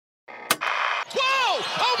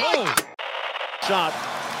shot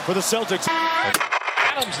for the Celtics.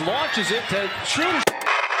 Adams launches it to shoot.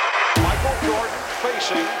 Michael Jordan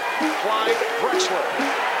facing Clyde Drexler.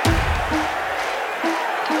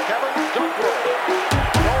 Kevin Duckworth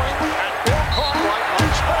going and Bill Cartwright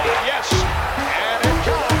on spot. Yes, and it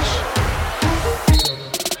counts.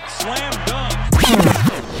 Slam dunk.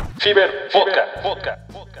 Fever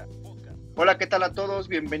Podcast. Hola, ¿qué tal a todos?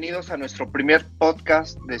 Bienvenidos a nuestro primer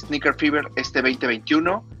podcast de Sneaker Fever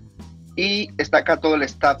 2021. Y está acá todo el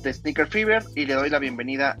staff de Sneaker Fever y le doy la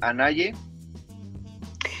bienvenida a Naye.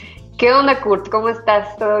 ¿Qué onda, Kurt? ¿Cómo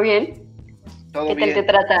estás? ¿Todo bien? Todo ¿Qué bien. tal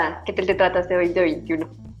te trata este 2021?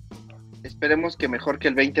 Esperemos que mejor que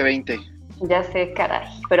el 2020. Ya sé, caray.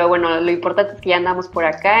 Pero bueno, lo importante es que ya andamos por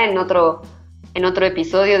acá en otro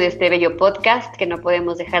episodio de este bello podcast que no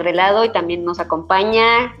podemos dejar de lado, y también nos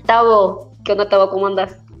acompaña Tavo. ¿Qué onda, Tavo? ¿Cómo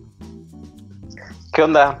andas? ¿Qué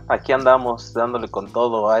onda? Aquí andamos dándole con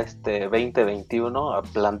todo a este 2021, a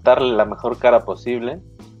plantarle la mejor cara posible.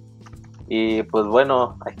 Y pues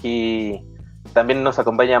bueno, aquí también nos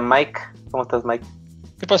acompaña Mike. ¿Cómo estás, Mike?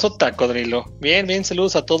 ¿Qué pasó, Tacodrilo? Bien,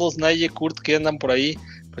 saludos a todos, Naye, Kurt, que andan por ahí,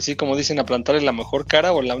 pues sí, como dicen, a plantarle la mejor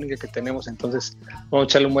cara, o la única que tenemos, entonces vamos a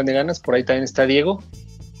echarle un buen de ganas. Por ahí también está Diego.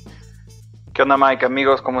 ¿Qué onda, Mike?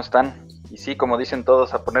 Amigos, ¿cómo están? Y sí, como dicen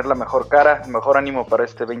todos, a poner la mejor cara, mejor ánimo para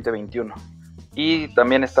este 2021. Y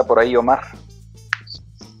también está por ahí Omar.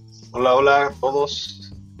 Hola a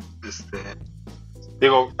todos.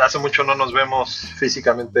 Hace mucho no nos vemos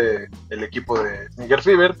físicamente el equipo de Sneaker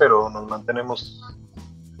Fever, pero nos mantenemos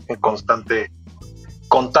en constante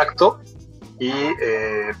contacto. Y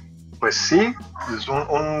pues sí, es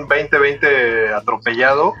un 2020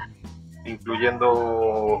 atropellado,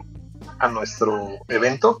 incluyendo a nuestro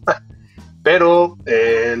evento. Pero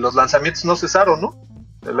los lanzamientos no cesaron, ¿no?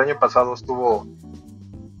 El año pasado estuvo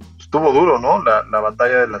duro, ¿no? La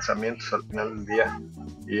batalla de lanzamientos al final del día.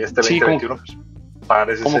 Y este 2021 pues,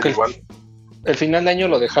 parece como ser que igual. El final de año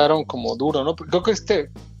lo dejaron como duro, ¿no?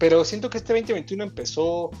 Pero siento que este 2021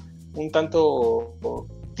 empezó un tanto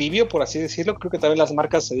tibio, por así decirlo. Creo que también las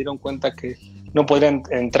marcas se dieron cuenta que no podrían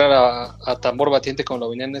entrar a tambor batiente como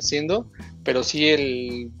lo venían haciendo, pero sí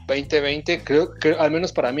el 2020, creo que al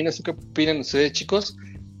menos para mí, no sé qué opinan ustedes, chicos,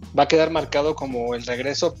 va a quedar marcado como el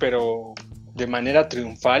regreso, pero de manera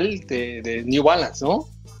triunfal, de New Balance, ¿no?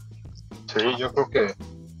 Sí, yo creo que,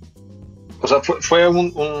 o sea, fue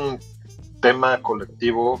un tema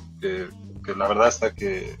colectivo que la verdad está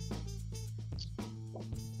que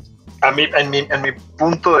en mi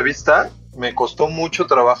punto de vista me costó mucho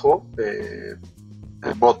trabajo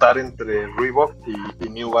votar entre Reebok y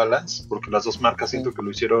New Balance, porque las dos marcas siento que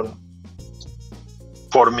lo hicieron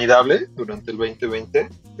formidable durante el 2020.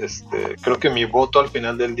 Creo que mi voto al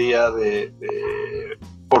final del día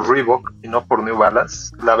por Reebok y no por New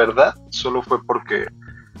Balance, la verdad, solo fue porque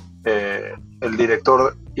el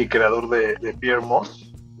director y creador de Pierre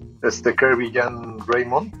Moss, Kirby Jan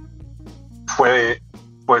Raymond, fue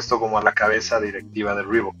puesto como a la cabeza directiva de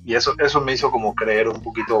Reebok, y eso me hizo como creer un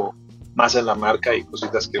poquito más en la marca y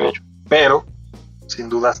cositas que he hecho, pero sin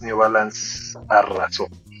dudas New Balance arrasó.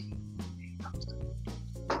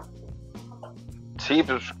 Sí,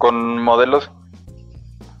 pues con modelos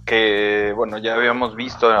que, bueno, ya habíamos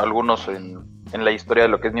visto algunos en la historia de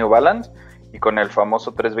lo que es New Balance, y con el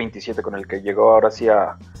famoso 327 con el que llegó ahora sí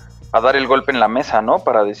a dar el golpe en la mesa, ¿no?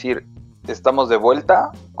 Para decir, estamos de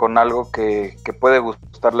vuelta con algo que puede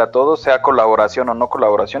gustarle a todos, sea colaboración o no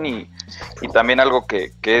colaboración, y también algo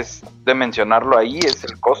que es de mencionarlo ahí es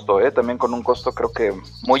el costo, también con un costo creo que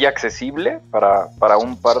muy accesible para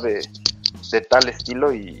un par de tal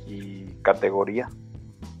estilo y categoría.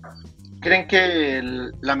 ¿Creen que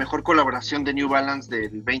la mejor colaboración de New Balance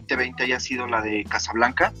del 2020 haya sido la de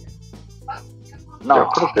Casablanca? No, yo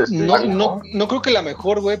creo que sí. No creo que la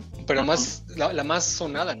mejor, güey, pero más la más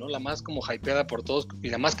sonada, ¿no? La más como hypeada por todos y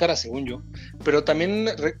la más cara, según yo. Pero también,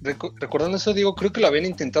 recordando eso, digo, creo que lo habían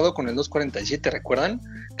intentado con el 247, ¿recuerdan?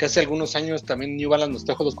 Que hace algunos años también New Balance nos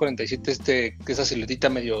trajo 247, esa siluetita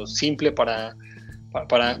medio simple para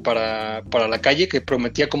la calle, que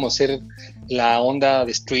prometía como ser la onda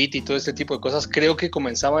de street y todo este tipo de cosas. Creo que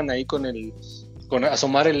comenzaban ahí con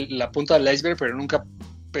asomar la punta del iceberg, pero nunca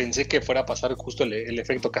pensé que fuera a pasar justo el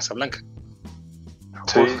efecto Casablanca.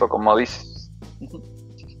 Justo, como dices.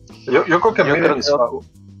 Yo creo que a mí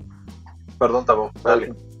Perdón, Tabo,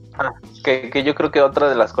 dale. Que yo creo que otra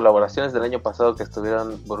de las colaboraciones del año pasado que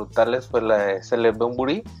estuvieron brutales fue la de Cele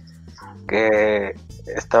Bunbury, que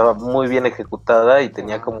estaba muy bien ejecutada y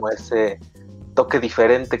tenía como ese toque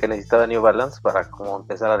diferente que necesitaba New Balance para como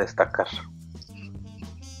empezar a destacar.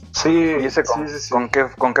 Sí, ¿y ese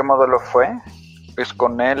con qué modelo fue? Es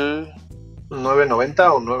con el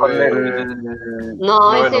 990 o Con 9... el...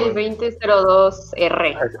 No, es 990. el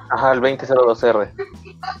 2002R. Ajá, el 2002R.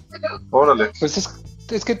 Órale. Pues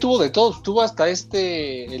es que tuvo de todos, tuvo hasta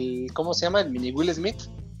el ¿cómo se llama? El mini Will Smith.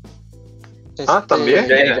 También,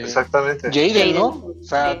 Jaden. exactamente. Jaden, ¿no? O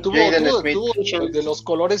sea, Sí. tuvo de los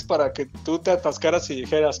colores para que tú te atascaras y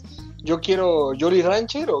dijeras, yo quiero Jolly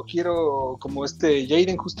Rancher o quiero como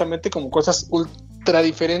Jaden, justamente como cosas ultra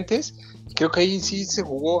diferentes. Creo que ahí sí se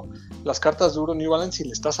jugó las cartas duro New Balance y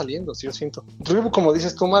le está saliendo, sí, yo siento. Entonces, como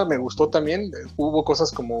dices tú, Mar, me gustó también. Hubo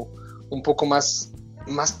cosas como un poco más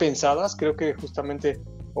pensadas. Creo que justamente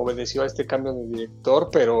obedeció a este cambio de director,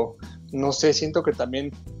 pero no sé, siento que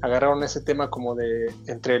también agarraron ese tema como de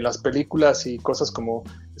entre las películas y cosas como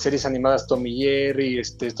series animadas Tom y Jerry,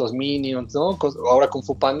 estos Minions, ¿no? Ahora Kung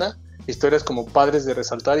Fu Panda, historias como padres de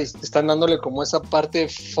resaltar y están dándole como esa parte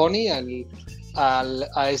funny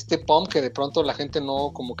a este pump que de pronto la gente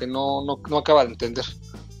no acaba de entender.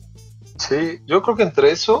 Sí, yo creo que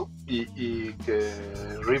entre eso y que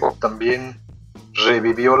Reebok también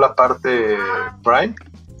revivió la parte Prime,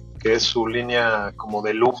 que es su línea como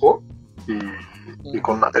de lujo y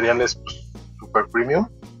con materiales pues, super premium,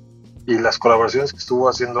 y las colaboraciones que estuvo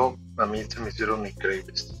haciendo a mí se me hicieron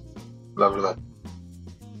increíbles, la verdad.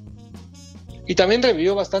 Y también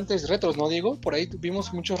revivió bastantes retros, ¿no, Diego? Por ahí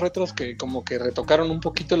vimos muchos retros que como que retocaron un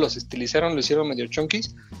poquito, los estilizaron, lo hicieron medio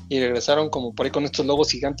chunkies y regresaron como por ahí con estos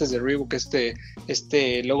logos gigantes de Reebok,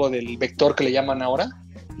 este logo del vector que le llaman ahora.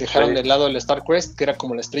 Dejaron de lado el Star Crest, que era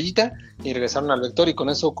como la estrellita, y regresaron al vector, y con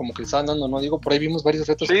eso como que le estaban dando, ¿no? Digo, por ahí vimos varios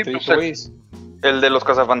retos Sí, que te pues dijo, güey. el de los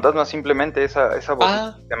cazafantasmas, simplemente esa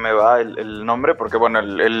bolita, se me va el nombre, porque bueno,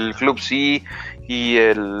 el Club C y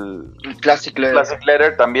el Classic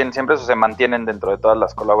Letter también siempre eso se mantienen dentro de todas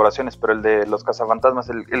las colaboraciones, pero el de los cazafantasmas,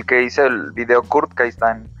 el que hice el video Kurt, que ahí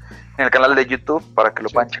está en el canal de YouTube para que lo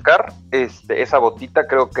puedan checar, esa botita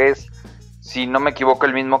creo que es, si no me equivoco,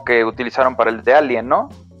 el mismo que utilizaron para el de Alien, ¿no?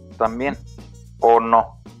 También, ¿o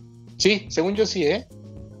no? Sí, según yo sí, ¿eh?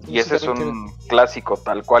 Y ese es un clásico,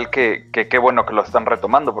 tal cual, que qué bueno que lo están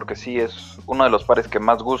retomando, porque sí es uno de los pares que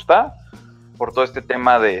más gusta, por todo este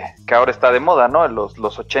tema de que ahora está de moda, ¿no? Los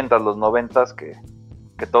 80s, los 90s,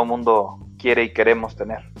 que todo mundo quiere y queremos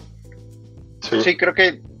tener. Sí, creo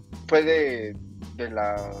que fue de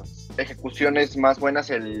las ejecuciones más buenas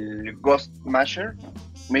el Ghost Masher,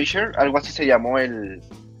 algo así se llamó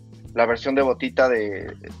la versión de botita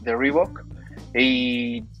de Reebok,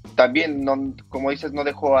 y también, como dices, no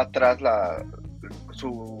dejó atrás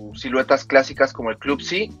sus siluetas clásicas como el Club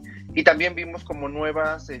C, y también vimos como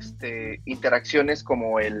nuevas interacciones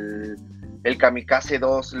como el Kamikaze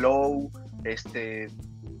 2 Low,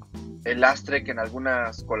 el Astrek en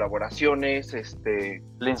algunas colaboraciones, el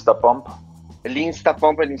Instapump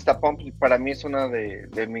para mí es una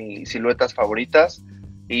de mis siluetas favoritas,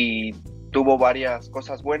 y tuvo varias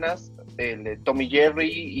cosas buenas, el de Tom y Jerry,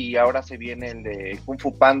 y ahora se viene el de Kung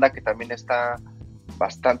Fu Panda, que también está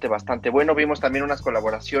bastante bueno. Vimos también unas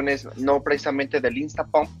colaboraciones, no precisamente del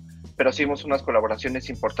Instapump, pero sí vimos unas colaboraciones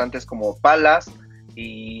importantes como Palas,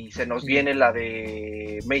 y se nos viene la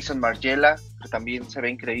de Mason Margiela, que también se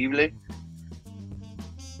ve increíble,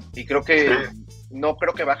 y creo que no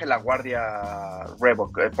creo que baje la guardia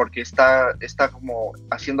Reebok, porque está como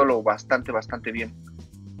haciéndolo bastante bien.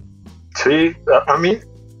 Sí, a mí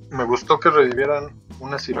me gustó que revivieran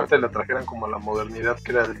una silueta y la trajeran como a la modernidad,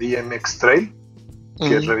 que era el DMX Trail,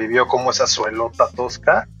 que revivió como esa suelota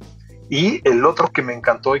tosca. Y el otro que me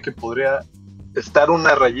encantó y que podría estar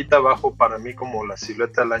una rayita abajo para mí como la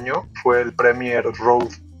silueta del año fue el Premier Road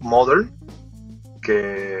Modern,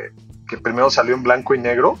 que primero salió en blanco y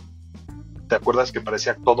negro. ¿Te acuerdas que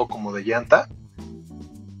parecía todo como de llanta?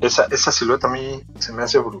 Esa silueta a mí se me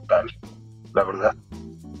hace brutal, la verdad.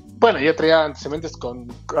 Bueno, ya traía antecedentes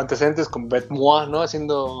con Betmois, ¿no?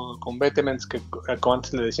 Haciendo con Betemens, que como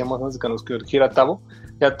antes le decíamos, antes que nos corrigiera Tavo,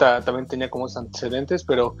 ya también tenía como esos antecedentes,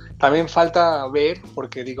 pero también falta ver,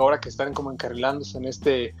 porque digo, ahora que están como encarrilándose en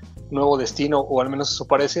este nuevo destino, o al menos eso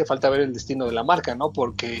parece, falta ver el destino de la marca, ¿no?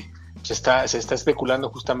 Porque se está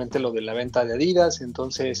especulando justamente lo de la venta de Adidas,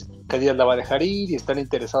 entonces que Adidas la va a dejar ir y están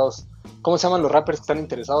interesados. ¿Cómo se llaman los rappers que están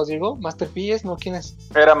interesados, Diego? ¿Master P es? ¿No? ¿Quién es?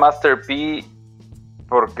 Era Master P,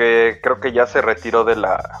 porque creo que ya se retiró de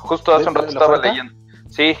la... Justo hace un rato estaba leyendo.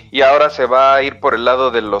 Sí, y ahora se va a ir por el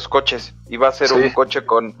lado de los coches. Y va a ser un coche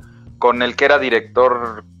con el que era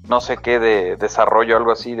director, no sé qué, de desarrollo,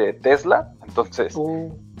 algo así, de Tesla. Entonces,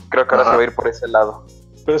 creo que ahora se va a ir por ese lado.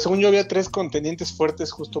 Pero según yo había 3 contendientes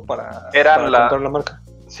fuertes justo para comprar la marca.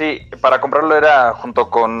 Sí, para comprarlo era junto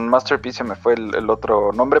con Master P, se me fue el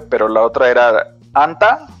otro nombre, pero la otra era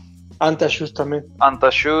Anta Shoes también. Anta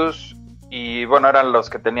Shoes, Y bueno, eran los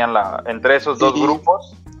que tenían entre esos dos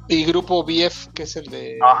grupos. Y grupo BF, que es el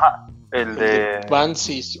de... Ajá, el de Vans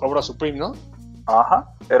y Obra Supreme, ¿no?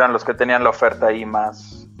 Ajá, eran los que tenían la oferta ahí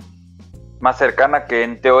más cercana, que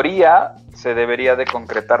en teoría se debería de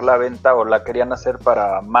concretar la venta o la querían hacer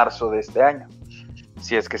para marzo de este año,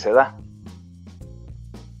 si es que se da.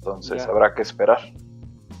 Entonces habrá que esperar.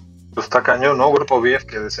 Pues está cañón, ¿no? Grupo BF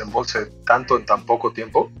que desembolse tanto en tan poco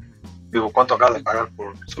tiempo. Digo, ¿cuánto acaba de pagar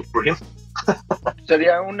por Supreme?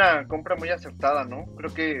 Sería una compra muy acertada, ¿no?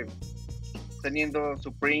 Creo que teniendo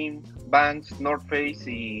Supreme, Vans, North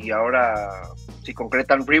Face y ahora si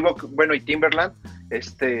concretan Reebok, bueno, y Timberland,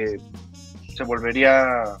 se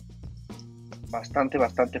volvería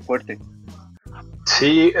bastante fuerte.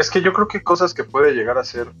 Sí, es que yo creo que cosas que puede llegar a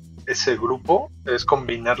hacer ese grupo es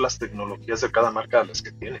combinar las tecnologías de cada marca de las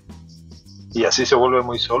que tiene. Y así se vuelve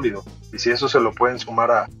muy sólido. Y si eso se lo pueden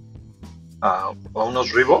sumar a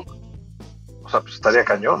unos Reebok, o sea, pues estaría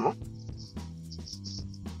cañón, ¿no?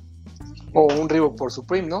 O un Reebok por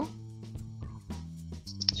Supreme, ¿no?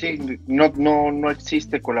 Sí, no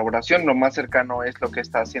existe colaboración, lo más cercano es lo que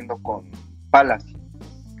está haciendo con Palace.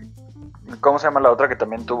 ¿Cómo se llama la otra que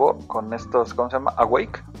también tuvo con estos? ¿Cómo se llama?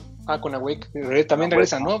 ¿Awake? Con Awake. También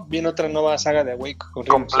regresa, ¿no? Viene otra nueva saga de Awake.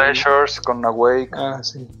 Con Pleasures, con Awake.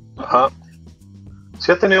 Sí. Ajá.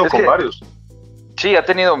 Sí ha tenido con varios. Sí, ha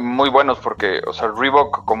tenido muy buenos porque, o sea,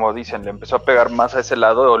 Reebok, como dicen, le empezó a pegar más a ese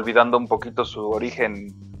lado, olvidando un poquito su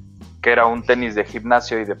origen, que era un tenis de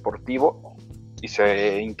gimnasio y deportivo, y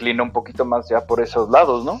se inclina un poquito más ya por esos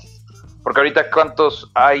lados, ¿no? Porque ahorita,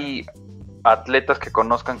 ¿cuántos hay atletas que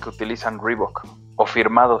conozcan que utilizan Reebok o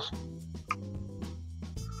firmados?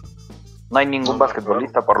 No hay ningún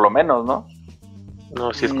basquetbolista, por lo menos, ¿no?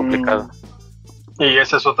 No, sí es complicado. Y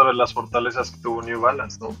esa es otra de las fortalezas que tuvo New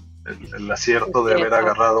Balance, ¿no? El acierto de haber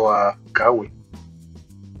agarrado a Kawhi.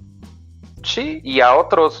 Sí, y a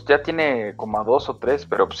otros ya tiene como a 2 o 3,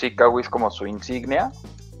 pero sí, Kawhi es como su insignia.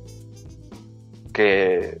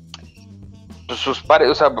 Que pues, sus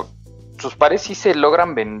pares sí se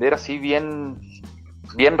logran vender así bien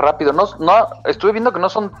rápido. No, estuve viendo que no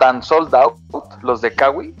son tan sold out los de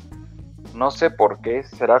Kawhi. No sé por qué.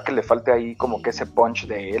 ¿Será que le falte ahí como que ese punch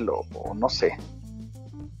de él o no sé?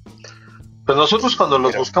 Pues nosotros cuando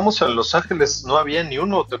los buscamos en Los Ángeles no había ni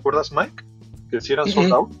uno, ¿te acuerdas, Mike? Que si eran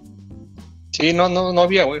sold out. Sí, no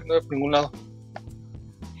había, güey, no había por ningún lado.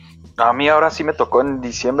 A mí ahora sí me tocó en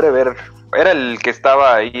diciembre ver, era el que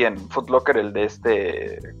estaba ahí en Foot Locker, el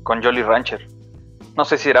de con Jolly Rancher. No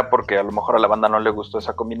sé si era porque a lo mejor a la banda no le gustó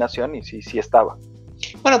esa combinación y sí estaba.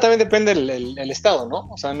 Bueno, también depende el estado, ¿no?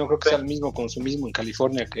 O sea, no creo que sea el mismo consumismo en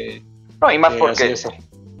California que... No, y más porque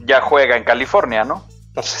ya juega en California, ¿no?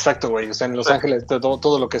 Pues exacto, güey. O sea, en Los Ángeles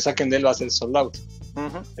todo lo que saquen de él va a ser sold out.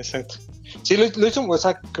 Uh-huh. Exacto. Sí, lo hizo, o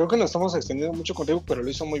sea, creo que nos estamos extendiendo mucho con Reebok, pero lo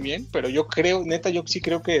hizo muy bien. Pero yo sí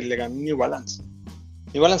creo que le ganó New Balance.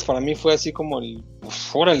 New Balance para mí fue así como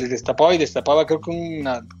órale, destapaba, creo que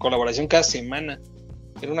una colaboración cada semana.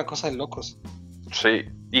 Era una cosa de locos. Sí,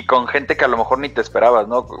 y con gente que a lo mejor ni te esperabas,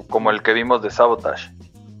 ¿no? Como el que vimos de Sabotage.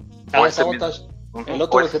 Sabotage. El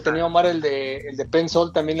otro que tenía Omar, el de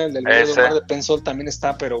Pensol, también el del video de Omar de Pensol también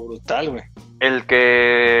está, pero brutal, güey. El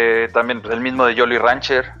que también, pues el mismo de Jolly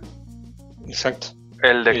Rancher. Exacto.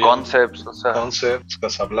 El de Concepts, o sea. Concepts,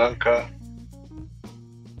 Casablanca.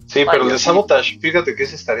 Sí, pero el de Sabotage, fíjate que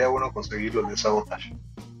ese estaría bueno conseguirlo, el de Sabotage.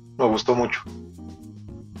 Me gustó mucho.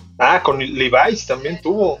 Con Levi's también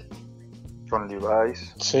tuvo. Con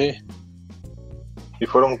Levi's. Sí. Y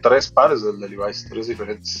fueron 3 pares del de Levi's, 3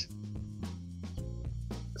 diferentes.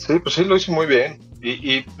 Sí, pues sí, lo hizo muy bien.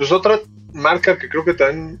 Y pues otra marca que creo que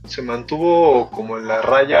también se mantuvo como en la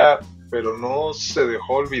raya, pero no se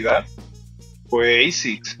dejó olvidar, fue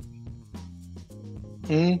ASICS.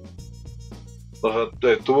 O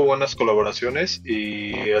sea, tuvo buenas colaboraciones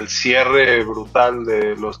y el cierre brutal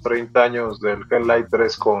de los 30 años del Helllight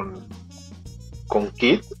 3 con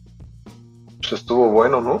Kid, pues estuvo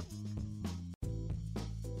bueno, ¿no?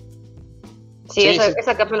 Sí,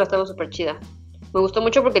 esa cápsula estaba súper chida. Me gustó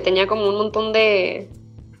mucho porque tenía como un montón de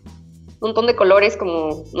colores,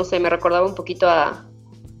 como, no sé, me recordaba un poquito a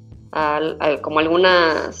como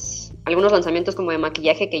algunos lanzamientos como de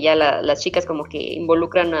maquillaje que ya las chicas como que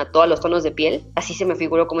involucran a todos los tonos de piel. Así se me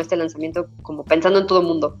figuró como este lanzamiento, como pensando en todo el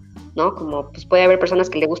mundo, ¿no? Como pues puede haber personas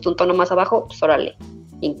que le guste un tono más abajo, pues órale,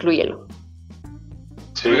 inclúyelo.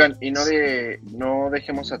 Sí. Oigan, y no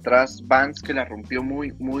dejemos atrás Vans, que la rompió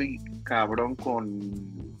muy, muy cabrón con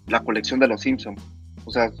la colección de los Simpson.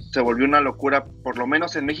 O sea, se volvió una locura, por lo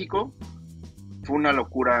menos en México, fue una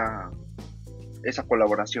locura esa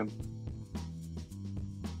colaboración.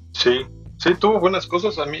 Sí, Sí, tuvo buenas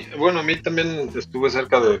cosas. A mí también estuve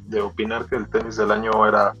cerca de opinar que el tenis del año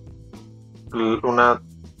era una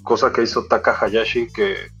cosa que hizo Taka Hayashi,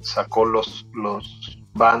 que sacó los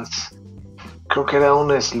bands. Creo que era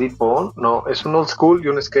un slip-on, no, es un old school y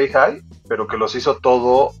un skate high, pero que los hizo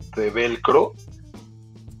todo de velcro,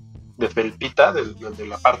 de felpita, de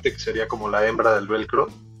la parte que sería como la hembra del velcro,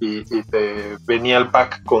 y te venía el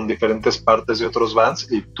pack con diferentes partes de otros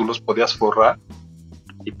bands y tú los podías forrar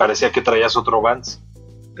y parecía que traías otro bands.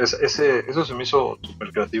 Eso se me hizo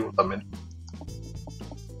súper creativo también.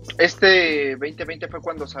 Este 2020 fue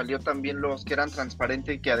cuando salió también los que eran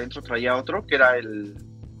transparentes y que adentro traía otro, que era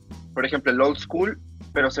por ejemplo, el old school,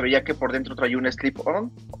 pero se veía que por dentro traía un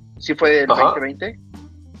slip-on. ¿Sí fue el 2020?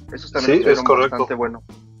 Esos también es correcto. Bastante bueno.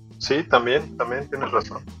 Sí, también tienes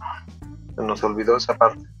razón. Se nos olvidó esa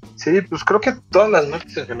parte. Sí, pues creo que todas las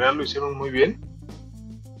marcas en general lo hicieron muy bien.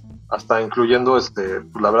 Hasta incluyendo, pues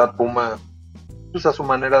la verdad, Puma, pues a su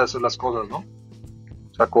manera de hacer las cosas, ¿no?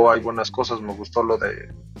 Sacó hay buenas cosas, me gustó lo de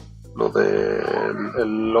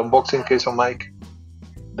el unboxing que hizo Mike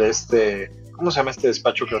de ¿cómo se llama este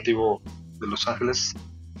despacho creativo de Los Ángeles?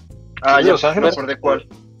 Ah, ¿de ya Los Ángeles? ¿De cuál?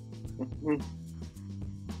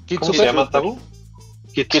 ¿Cómo se llama, Tabu?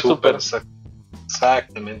 Kid Super.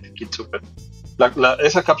 Exactamente, Kid Super.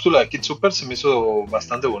 Esa cápsula de Kid Super se me hizo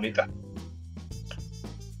bastante bonita.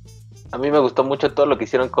 A mí me gustó mucho todo lo que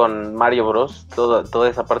hicieron con Mario Bros. Toda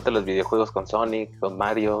esa parte de los videojuegos con Sonic, con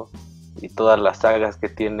Mario y todas las sagas que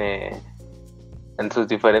tiene en sus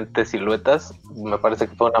diferentes siluetas. Me parece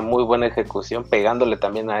que fue una muy buena ejecución, pegándole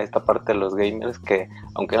también a esta parte de los gamers que,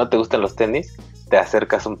 aunque no te gusten los tenis, te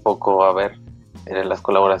acercas un poco a ver las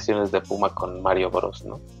colaboraciones de Puma con Mario Bros,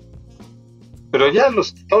 ¿no? Pero ya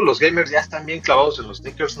todos los gamers ya están bien clavados en los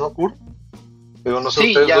sneakers, ¿no, Kurt? Pero no sé, Sí,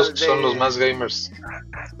 ustedes ya dos que son los más gamers.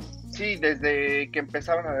 Sí, desde que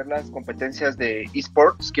empezaron a ver las competencias de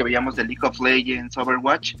esports que veíamos de League of Legends,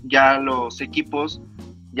 Overwatch, ya los equipos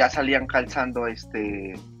ya salían calzando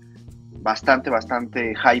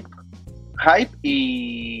bastante hype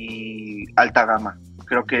y alta gama.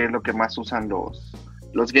 Creo que es lo que más usan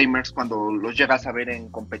los gamers cuando los llegas a ver en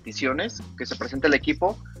competiciones, que se presenta el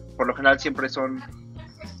equipo, por lo general siempre son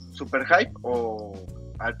super hype o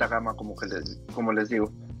alta gama, como les digo.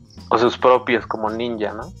 O sus propios, como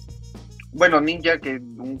Ninja, ¿no? Bueno, Ninja, que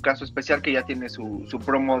un caso especial que ya tiene su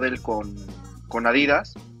Pro Model con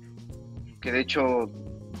Adidas, que de hecho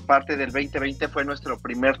parte del 2020 fue nuestro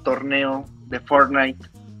primer torneo de Fortnite,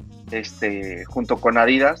 junto con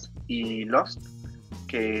Adidas y Lost,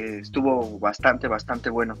 que estuvo bastante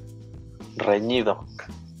bueno. Reñido.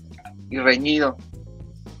 Y reñido.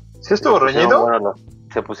 ¿Sí estuvo reñido?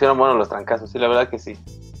 Se pusieron buenos los trancazos, sí, la verdad que sí.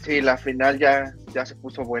 Sí, la final ya se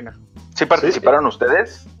puso buena. ¿Sí participaron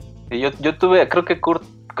ustedes? Sí, yo tuve, creo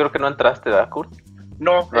que no entraste, ¿verdad, Kurt?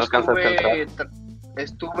 No, alcanzaste a entrar.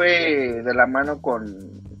 Estuve de la mano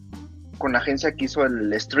con la agencia que hizo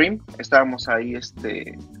el stream. Estábamos ahí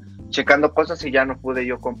checando cosas y ya no pude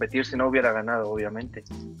yo competir, si no hubiera ganado, obviamente.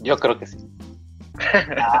 Yo creo que sí.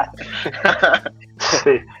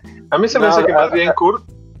 Sí. A mí se me hace que más bien, Kurt,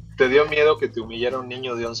 te dio miedo que te humillara un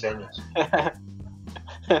niño de 11 años.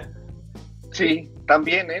 Sí,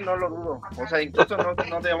 también, no lo dudo. O sea, incluso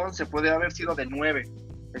no de 11, puede haber sido de 9.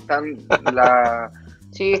 Están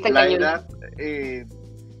sí, está la cañón. edad,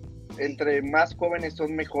 entre más jóvenes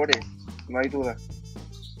son mejores, no hay duda.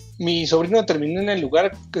 Mi sobrino terminó en el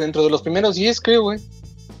lugar dentro de los primeros 10, creo, güey.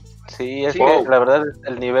 Sí, es Sí. que la verdad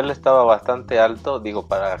el nivel estaba bastante alto, digo,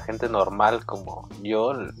 para gente normal como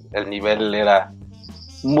yo, el nivel era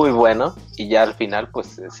muy bueno y ya al final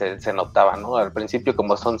pues se notaba, ¿no? Al principio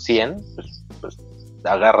como son 100, pues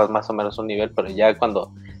agarras más o menos un nivel, pero ya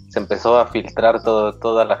cuando se empezó a filtrar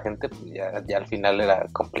toda la gente, pues ya al final era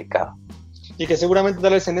complicado. Y que seguramente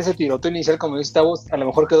tal vez en ese tiroteo inicial, como dice Tavo, a lo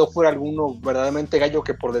mejor quedó fuera alguno verdaderamente gallo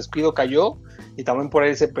que por descuido cayó y también por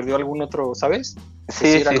ahí se perdió algún otro, ¿sabes? Sí,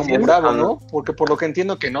 era como sí, grave, ¿no? Porque por lo que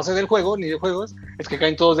entiendo que no sé del juego ni de juegos, es que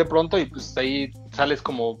caen todos de pronto y pues ahí sales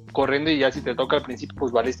como corriendo y ya si te toca al principio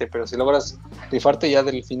pues valiste, pero si logras rifarte ya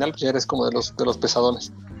del final pues ya eres como de los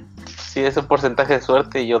pesadones. Sí, es un porcentaje de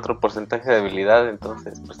suerte y otro porcentaje de habilidad,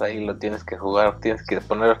 entonces pues ahí lo tienes que jugar, tienes que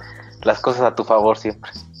poner las cosas a tu favor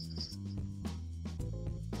siempre.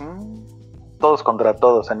 Todos contra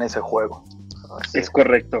todos en ese juego. Es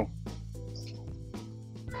correcto.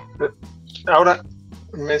 Ahora,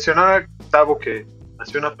 mencionaba Tavo que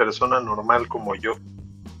así una persona normal como yo.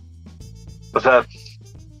 O sea,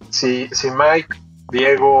 si Mike,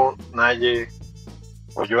 Diego, Naye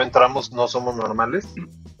o yo entramos, no somos normales.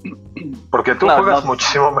 Porque tú juegas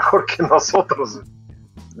muchísimo mejor que nosotros.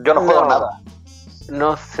 Yo no juego nada.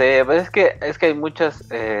 No sé, es que hay muchas,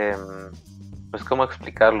 pues cómo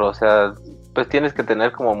explicarlo, o sea, pues tienes que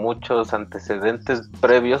tener como muchos antecedentes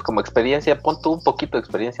previos, como experiencia, pon tú un poquito de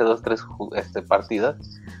experiencia, 2, 3 partidas,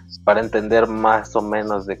 para entender más o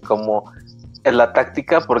menos de cómo es la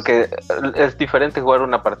táctica, porque es diferente jugar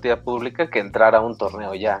una partida pública que entrar a un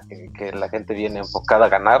torneo ya, que la gente viene enfocada a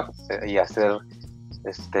ganar y hacer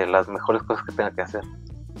las mejores cosas que tenga que hacer.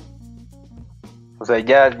 O sea,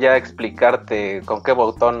 ya explicarte con qué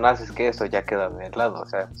botón haces que eso ya queda de lado, o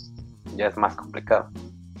sea, ya es más complicado.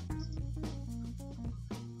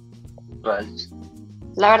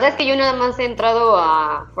 La verdad es que yo nada más he entrado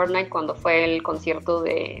a Fortnite cuando fue el concierto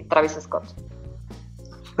de Travis Scott.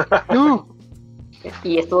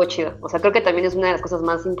 Y estuvo chido. O sea, creo que también es una de las cosas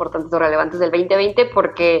más importantes o relevantes del 2020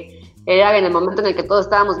 porque era en el momento en el que todos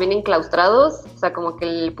estábamos bien enclaustrados, o sea, como que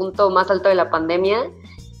el punto más alto de la pandemia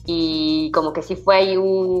y como que sí fue ahí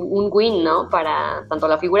un win, ¿no? Para tanto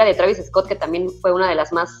la figura de Travis Scott, que también fue una de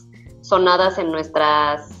las más sonadas en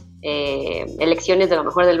nuestras elecciones de lo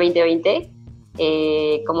mejor del 2020,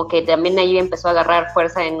 como que también ahí empezó a agarrar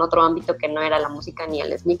fuerza en otro ámbito que no era la música ni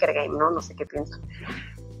el sneaker game, ¿no? No sé qué piensan.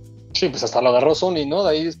 Sí, pues hasta lo agarró Sony, ¿no?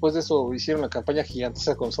 De ahí después de eso hicieron la campaña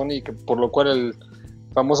gigantesca con Sony, que por lo cual el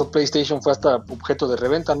famoso PlayStation fue hasta objeto de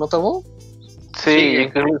reventa, ¿no, Tabo? Sí,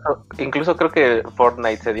 incluso creo que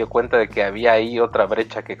Fortnite se dio cuenta de que había ahí otra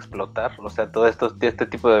brecha que explotar, o sea, todo este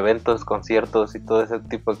tipo de eventos, conciertos y todo ese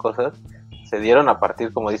tipo de cosas se dieron a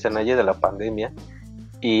partir, como dicen allí, de la pandemia,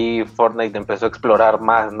 y Fortnite empezó a explorar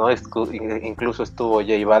más, ¿no? Incluso estuvo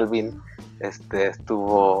J Balvin,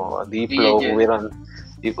 estuvo Diplo,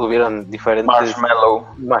 hubieron diferentes...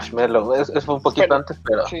 Marshmello, eso fue un poquito antes,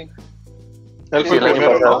 pero... Sí. Él fue el año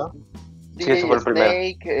primero, pasado. ¿no? Sí, eso fue el primero.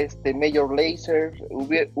 Snake, Major Lazer,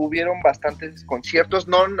 hubieron bastantes conciertos,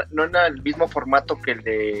 no en el mismo formato que el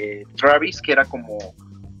de Travis, que era como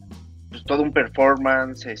pues, todo un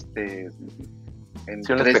performance, en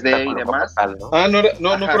Sí, un 3D y demás. Total,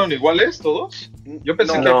 ¿no? ¿No fueron iguales todos? Yo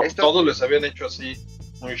pensé No, que todos les habían hecho así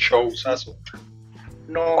un showzazo.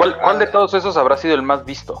 No, ¿Cuál de todos esos habrá sido el más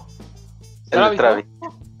visto? El de Travis.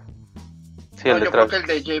 Sí, no, el de yo creo Travis.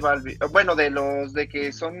 que el de J Balvin, bueno, de los de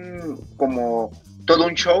que son como todo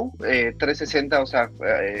un show, 360, o sea,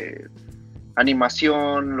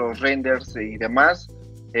 animación, los renders y demás.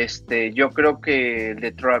 Yo creo que el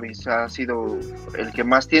de Travis ha sido el que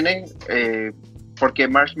más tiene, porque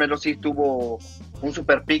Marshmello sí tuvo un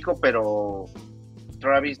super pico, pero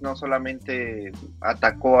Travis no solamente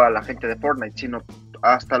atacó a la gente de Fortnite, sino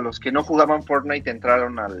hasta los que no jugaban Fortnite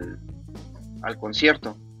entraron al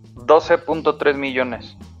concierto. 12.3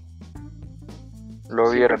 millones.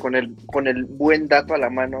 Lo Sí, vieron. con el buen dato a la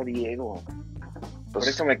mano, Diego. Por Pues,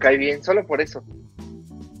 eso me cae bien, solo por eso.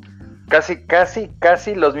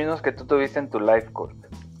 Casi los mismos que tú tuviste en tu live, Kurt.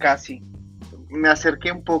 Casi. Me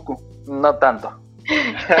acerqué un poco. No tanto.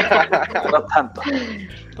 No tanto.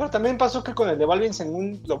 Pero también pasó que con el de Balvin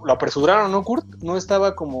según lo apresuraron, ¿no, Kurt? No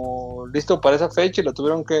estaba como listo para esa fecha y lo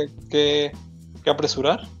tuvieron que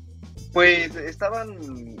apresurar. Pues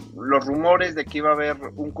estaban los rumores de que iba a haber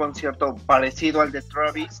un concierto parecido al de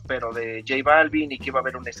Travis, pero de J Balvin, y que iba a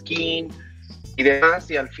haber un skin y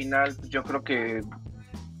demás, y al final yo creo que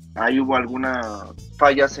ahí hubo algunas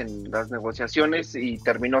fallas en las negociaciones y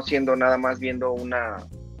terminó siendo nada más viendo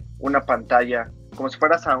una pantalla, como si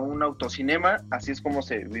fueras a un autocinema, así es como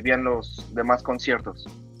se vivían los demás conciertos.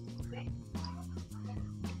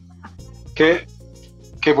 Que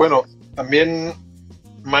bueno, también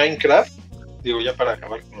Minecraft, digo ya para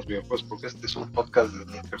acabar con los videojuegos, porque este es un podcast de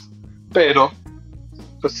sneakers, pero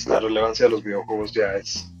pues la relevancia de los videojuegos ya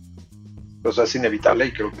es inevitable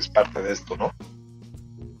y creo que es parte de esto, ¿no?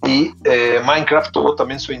 Y Minecraft tuvo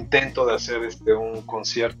también su intento de hacer un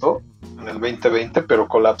concierto en el 2020, pero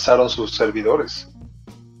colapsaron sus servidores,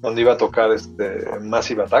 donde iba a tocar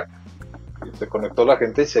Massive Attack. Se conectó la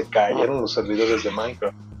gente y se cayeron los servidores de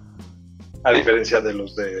Minecraft, a diferencia de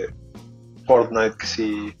los de Fortnite, que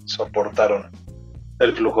sí soportaron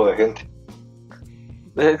el flujo de gente.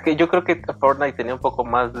 Es que yo creo que Fortnite tenía un poco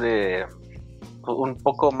más de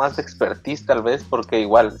expertise tal vez, porque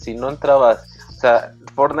igual si no entrabas, o sea,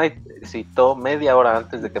 Fortnite citó media hora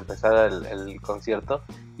antes de que empezara el concierto,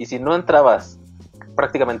 y si no entrabas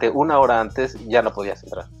prácticamente una hora antes ya no podías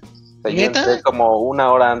entrar. O sea, yo entré como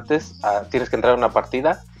una hora antes, tienes que entrar a una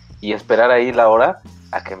partida y esperar ahí la hora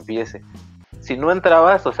a que empiece. Si no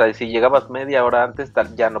entrabas, o sea, si llegabas media hora antes,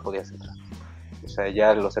 ya no podías entrar. O sea,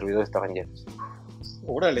 ya los servidores estaban llenos.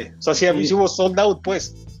 Órale, o sea, sí hubo sold out,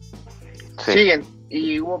 pues. Sí. Siguen,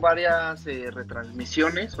 y hubo varias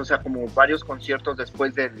retransmisiones, o sea, como varios conciertos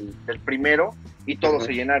después del primero, y todos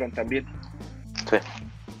se llenaron también. Sí.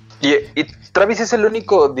 Y Travis es el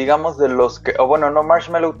único, digamos, de los que, o bueno, no,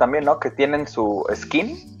 Marshmello también, ¿no? Que tienen su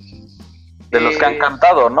skin. De los que han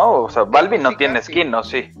cantado, ¿no? O sea, Balvin no tiene skin, ¿no?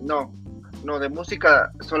 Sí. No, de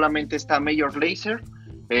música solamente está Major Lazer,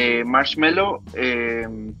 Marshmello,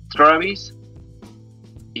 Travis,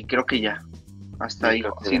 y creo que ya. Hasta ahí.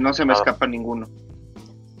 Si no se me escapa ninguno.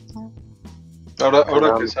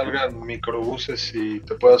 Ahora que salgan microbuses y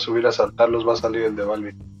te puedas subir a saltarlos, va a salir el de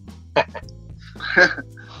Balvin.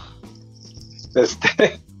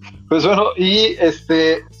 Pues bueno, y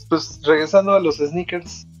pues regresando a los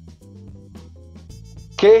sneakers,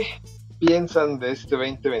 ¿qué piensan de este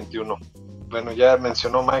 2021? Bueno, ya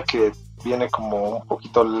mencionó Mike que viene como un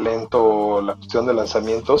poquito lento la cuestión de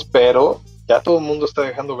lanzamientos, pero ya todo el mundo está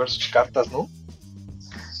dejando ver sus cartas, ¿no?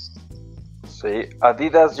 Sí,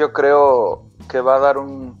 Adidas yo creo que va a dar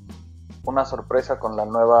una sorpresa con la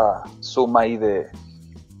nueva suma ahí de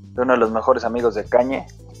uno de los mejores amigos de Kanye,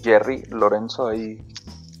 Jerry Lorenzo, ahí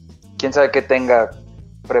quién sabe qué tenga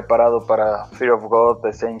preparado para Fear of God,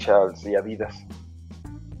 Essentials y Adidas.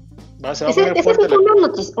 Esa fue una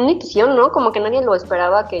notición, ¿no? Como que nadie lo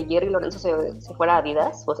esperaba que Jerry Lorenzo se fuera a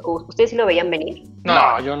Adidas. ¿Ustedes sí lo veían venir?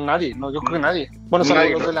 No, yo creo que nadie. Bueno,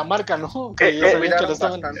 son los de la marca, ¿no? Que ellos sabían que lo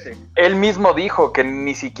estaban... Él mismo dijo que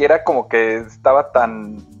ni siquiera como que estaba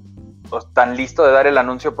tan listo de dar el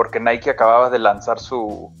anuncio porque Nike acababa de lanzar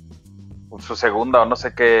su segunda o no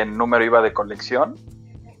sé qué número iba de colección.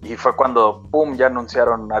 Y fue cuando, pum, ya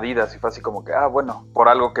anunciaron Adidas y fue así como que, bueno, por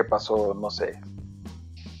algo que pasó, no sé.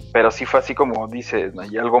 Pero sí fue así como dices, ¿no?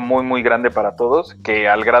 Y algo muy, muy grande para todos, que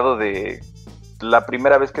al grado de la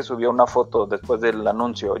primera vez que subió una foto después del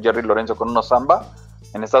anuncio, Jerry Lorenzo con unos Samba,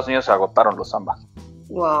 en Estados Unidos se agotaron los Samba.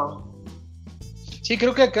 Wow. Sí,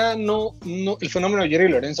 creo que acá no el fenómeno de Jerry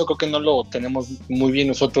Lorenzo creo que no lo tenemos muy bien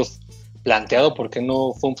nosotros planteado porque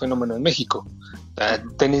no fue un fenómeno en México.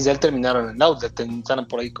 Tenis de él terminaron en outlet, estaban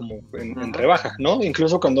por ahí como en rebaja, ¿no?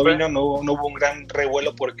 Incluso cuando vino no hubo un gran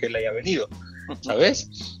revuelo porque él haya venido, ¿sabes?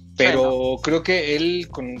 Pero creo que él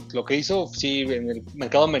con lo que hizo, sí, en el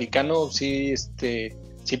mercado americano, sí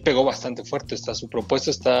pegó bastante fuerte. Su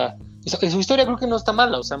propuesta su historia creo que no está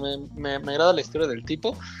mala, o sea, me agrada la historia del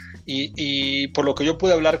tipo. Y por lo que yo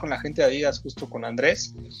pude hablar con la gente de Adidas, justo con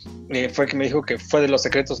Andrés, fue que me dijo que fue de los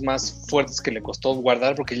secretos más fuertes que le costó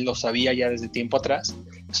guardar porque él lo sabía ya desde tiempo atrás.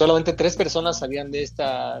 Solamente 3 personas sabían de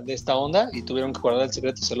esta onda y tuvieron que guardar el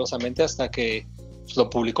secreto celosamente hasta que lo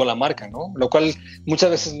publicó la marca, ¿no? Lo cual muchas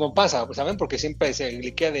veces no pasa, ¿saben? Porque siempre se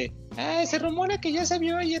liquea de, se rumora que ya se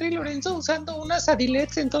vio a Jerry Lorenzo usando unas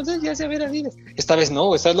Adilets, entonces ya se ve Adidas. Esta vez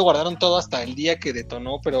no, esta vez lo guardaron todo hasta el día que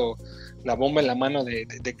detonó, pero la bomba en la mano de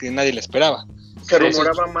que nadie le esperaba. Se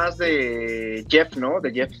rumoraba más de Jeff, ¿no?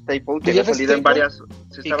 De Jeff Staple, que había salido en varias,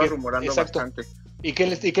 se estaba rumorando bastante. Y que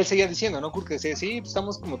él seguía diciendo, ¿no? Porque decía, sí, pues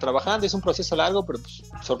estamos como trabajando, es un proceso largo, pero pues,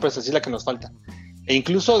 sorpresa, sí es la que nos falta. E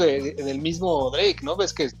incluso del mismo Drake, ¿no?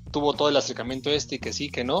 Ves que tuvo todo el acercamiento y que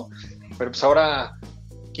sí, que no. Pero pues ahora,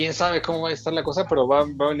 quién sabe cómo va a estar la cosa, pero va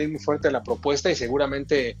a venir muy fuerte la propuesta y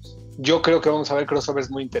seguramente yo creo que vamos a ver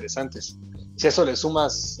crossovers muy interesantes. Si a eso le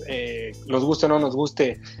sumas, nos guste o no nos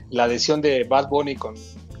guste, la adhesión de Bad Bunny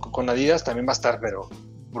con Adidas, también va a estar, pero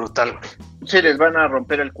brutal. Sí, les van a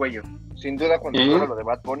romper el cuello. Sin duda, cuando ocurra lo de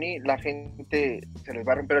Bad Bunny, la gente se les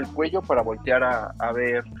va a romper el cuello para voltear a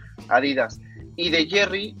ver Adidas. Y de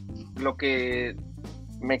Jerry, lo que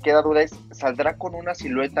me queda duda es, ¿saldrá con una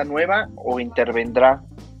silueta nueva o intervendrá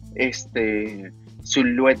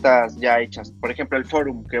siluetas ya hechas? Por ejemplo, el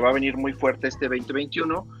Forum, que va a venir muy fuerte este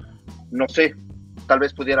 2021, no sé, tal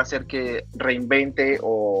vez pudiera ser que reinvente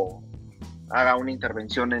o haga una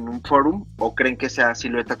intervención en un Forum, o creen que sea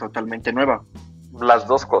silueta totalmente nueva. Las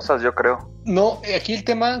dos cosas, yo creo. No, aquí el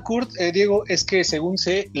tema, Kurt, Diego, es que según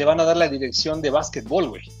sé, le van a dar la dirección de básquetbol,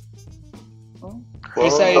 güey.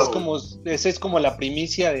 Esa es como la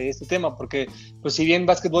primicia de este tema, porque pues si bien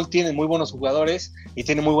básquetbol tiene muy buenos jugadores y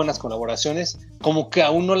tiene muy buenas colaboraciones, como que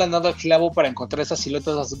aún no le han dado el clavo para encontrar esas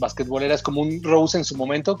siluetas basquetboleras como un Rose en su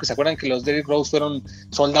momento, que se acuerdan que los Derrick Rose fueron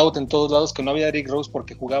sold out en todos lados, que no había Derrick Rose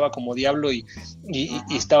porque jugaba como diablo y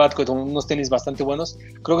estaba con unos tenis bastante buenos.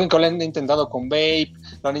 Creo que lo han intentado con Bape,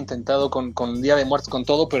 lo han intentado con Día de Muertos, con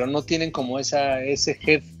todo, pero no tienen como ese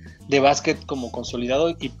head de básquet como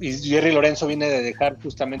consolidado, y Jerry Lorenzo viene de dejar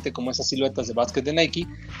justamente como esas siluetas de básquet de Nike,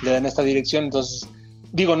 le dan esta dirección. Entonces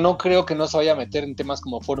digo, no creo que no se vaya a meter en temas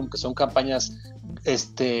como Forum, que son campañas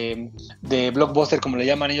de blockbuster, como le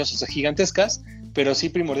llaman ellos, o sea, gigantescas, pero sí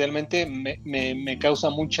primordialmente me causa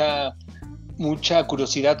mucha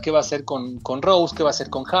curiosidad qué va a hacer con Rose, qué va a hacer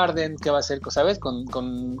con Harden, qué va a hacer, ¿sabes? Con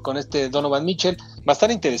Donovan Mitchell. Va a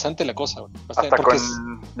estar interesante la cosa.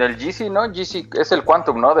 del Yeezy, ¿no? Yeezy es el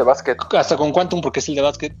Quantum, ¿no? De básquet. Hasta con Quantum, porque es el de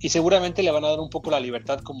básquet. Y seguramente le van a dar un poco la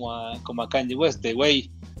libertad como a Kanye West, de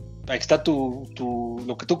güey, ahí está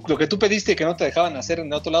lo que tú pediste que no te dejaban hacer en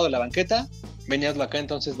el otro lado de la banqueta, veníaslo acá,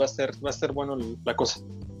 entonces va a ser bueno la cosa.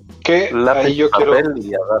 Que ahí yo quiero...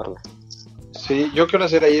 Y a darle. Sí, yo quiero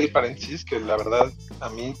hacer ahí el paréntesis, que la verdad, a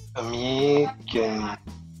mí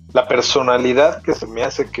la personalidad que se me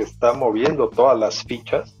hace que está moviendo todas las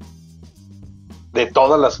fichas de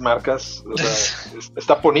todas las marcas, o sea,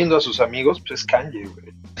 está poniendo a sus amigos, pues es Kanye,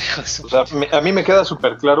 güey. O sea, a mí me queda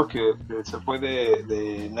súper claro que se fue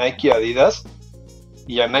de Nike a Adidas,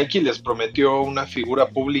 y a Nike les prometió una figura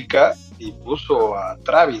pública y puso a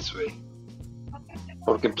Travis, güey.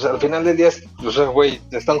 Porque pues al final del día, o sea, güey,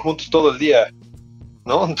 están juntos todo el día,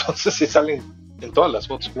 ¿no? Entonces si salen en todas las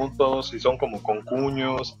fotos juntos y son como con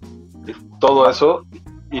cuños y todo eso,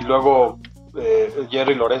 y luego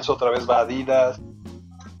Jerry Lorenzo otra vez va a Adidas.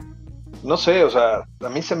 No sé, o sea, a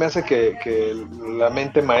mí se me hace que la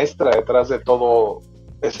mente maestra detrás de todo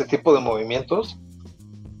ese tipo de movimientos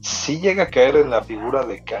sí llega a caer en la figura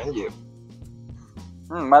de Kanye.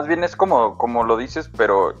 Más bien es como lo dices,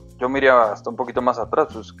 pero yo me iría hasta un poquito más atrás.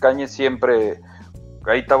 Pues Kanye siempre,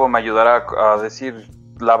 ahí Tavo me ayudará a decir,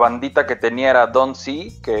 la bandita que tenía era Don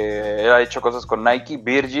C, que ha hecho cosas con Nike,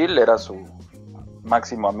 Virgil era su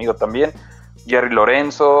máximo amigo también, Jerry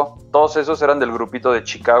Lorenzo, todos esos eran del grupito de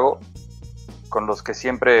Chicago, con los que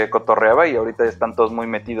siempre cotorreaba, y ahorita están todos muy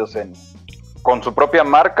metidos con su propia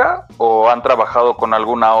marca o han trabajado con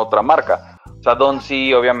alguna otra marca. O sea, Don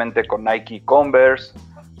C obviamente con Nike y Converse,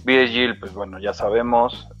 Virgil, pues bueno, ya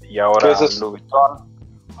sabemos, y ahora Louis Vuitton.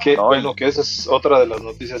 ¿No? Bueno, que esa es otra de las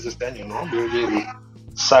noticias de este año, ¿no? Virgil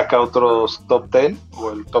saca otros top 10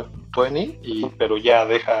 o el top 20, pero ya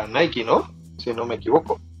deja Nike, ¿no? Si no me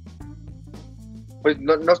equivoco. Pues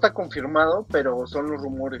no está confirmado, pero son los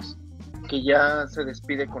rumores que ya se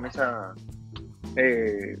despide con esa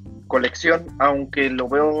colección, aunque lo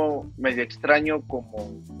veo medio extraño,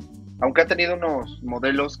 aunque ha tenido unos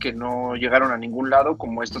modelos que no llegaron a ningún lado,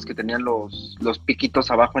 como estos que tenían los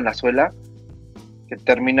piquitos abajo en la suela, que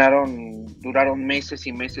duraron meses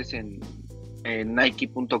y meses en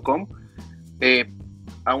Nike.com.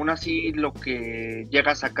 Aún así, lo que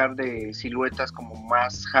llega a sacar de siluetas como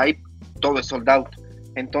más hype, todo es sold out.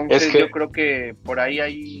 Entonces yo creo que por ahí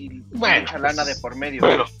hay mucha lana de por medio.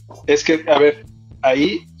 Bueno, es que, a ver,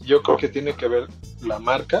 ahí yo creo que tiene que ver la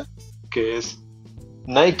marca, que es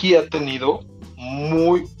Nike ha tenido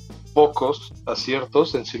muy pocos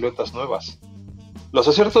aciertos en siluetas nuevas. Los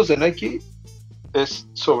aciertos de Nike es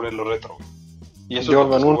sobre lo retro, y eso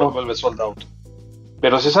Jordan es lo que se vuelve sold out.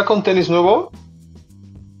 Pero si saca un tenis nuevo,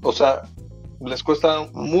 o sea, les cuesta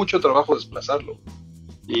mucho trabajo desplazarlo.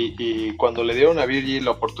 Y cuando le dieron a Virgil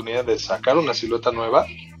la oportunidad de sacar una silueta nueva,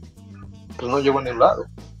 pues no llegó a ningún lado.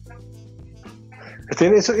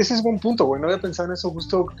 Ese es buen punto, güey. No había pensado en eso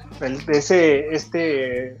justo.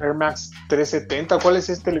 Este Air Max 370, ¿cuál es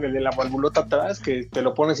el de la valvulota atrás? Que te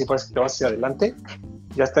lo pones y parece que te vas hacia adelante.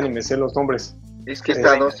 Ya están y me sé los nombres. Es que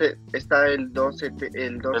está el 720,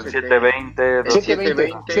 el 720,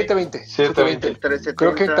 el 370.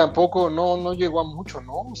 Creo que tampoco no llegó a mucho,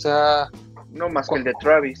 ¿no? O sea, no más que el de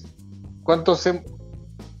Travis. ¿Cuántos?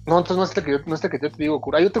 No, entonces no es el que yo te digo,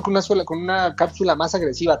 Cura. Hay otro con una suela, con una cápsula más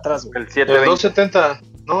agresiva atrás, güey. El 720. El 270.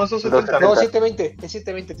 No, es 270. No, 720. Es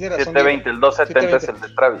 720, tienes razón. 720, el 270 es el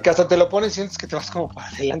de Travis. Que hasta te lo pones y sientes que te vas como para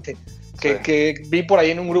adelante. Que vi por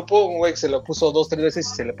ahí en un grupo, un güey que se lo puso 2-3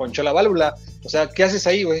 veces y se le ponchó la válvula. O sea, ¿qué haces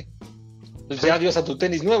ahí, güey? Pues ya adiós a tu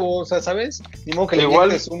tenis nuevo, o sea, ¿sabes? Ni modo que le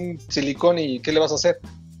metes un silicón y ¿qué le vas a hacer?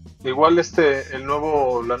 Igual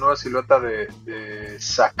la nueva silueta de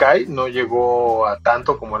Sakai no llegó a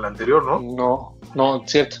tanto como el anterior, ¿no? No,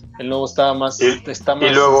 cierto. El nuevo está más. Y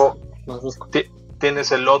luego más brusco.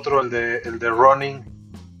 Tienes el otro, el de Running,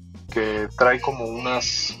 que trae como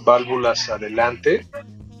unas válvulas adelante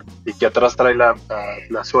y que atrás trae la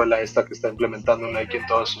suela esta que está implementando Nike en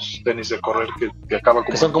todos sus tenis de correr, que acaba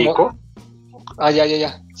como un pico.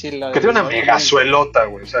 Ya. Sí, que tiene una mega suelota,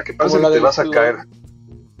 güey. O sea, que parece que te vas a caer.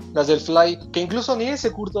 Las del Fly, que incluso ni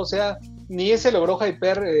ese curto, o sea, ni ese logró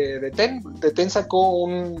hyper de Ten. De Ten sacó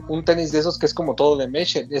un tenis de esos que es como todo de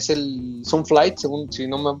mesh, es el Sunflight, según si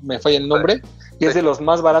no me falla el nombre, y es de los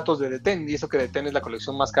más baratos de Ten, y eso que de Ten es la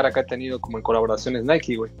colección más cara que ha tenido como en colaboraciones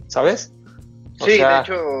Nike, güey, ¿sabes? Sí, de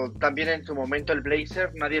hecho, también en su momento el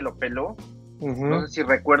Blazer, nadie lo peló. Uh-huh. No sé si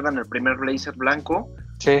recuerdan el primer Blazer blanco.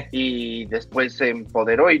 Sí. Y después se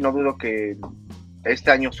empoderó y no dudo que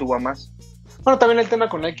este año suba más. Bueno, también el tema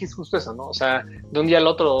con Nike es justo eso, ¿no? O sea, de un día al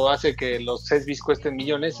otro hace que los SBs cuesten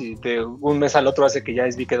millones y de un mes al otro hace que ya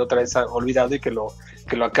SB quede otra vez olvidado y que lo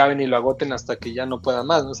acaben y lo agoten hasta que ya no pueda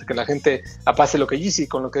más, ¿no? O sea, que la gente pase lo que Yeezy,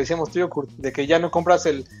 con lo que decíamos tú, Kurt, de que ya no compras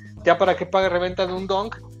ya para que pague reventa de un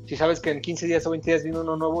Dunk, si sabes que en 15 días o 20 días viene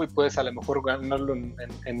uno nuevo y puedes a lo mejor ganarlo en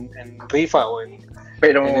rifa o en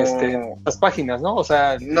las páginas, ¿no? O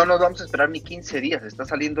sea, no nos vamos a esperar ni 15 días, está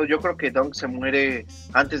saliendo, yo creo que Dunk se muere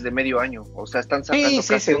antes de medio año, o sea, están sacando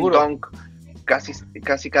casi seguro. un Dunk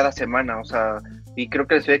casi cada semana, o sea, y creo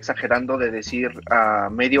que estoy exagerando de decir a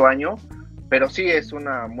medio año, pero sí es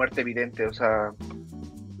una muerte evidente, o sea,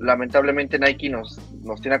 lamentablemente Nike nos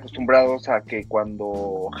tiene acostumbrados a que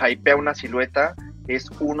cuando hypea una silueta es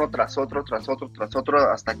uno tras otro,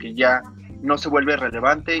 hasta que ya no se vuelve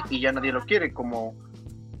relevante y ya nadie lo quiere, como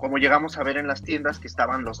llegamos a ver en las tiendas que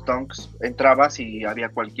estaban los Dunks, entrabas y había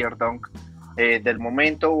cualquier Dunk del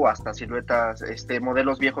momento o hasta siluetas,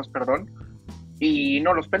 modelos viejos, perdón, y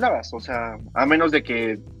no los pelabas, o sea, a menos de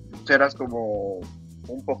que eras como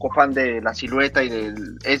un poco fan de la silueta y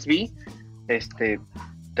del SB,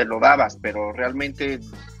 te lo dabas, pero realmente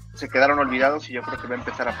se quedaron olvidados y yo creo que va a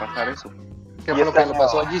empezar a pasar eso. Qué bueno que le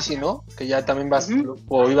pasó a Yeezy, ¿no? Que ya también vas,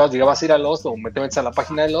 o llegabas a ir a Lost o te metes a la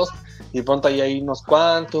página de Lost y de pronto ahí hay unos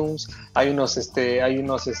Quantums, hay unos,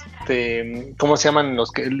 ¿cómo se llaman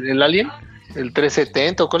los que, el Alien? El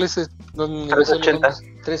 370, ¿o cuál es? 380.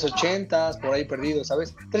 380, por ahí perdidos,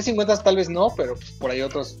 ¿sabes? 350 tal vez no, pero pues por ahí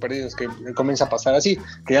otros perdidos que comienza a pasar así,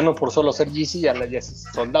 que ya no por solo ser Yeezy ya es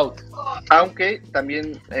sold out. Aunque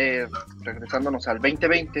también, regresándonos al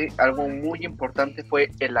 2020, algo muy importante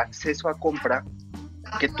fue el acceso a compra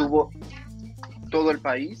que tuvo todo el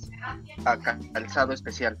país a calzado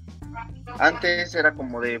especial. Antes era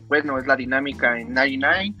como de, bueno, es la dinámica en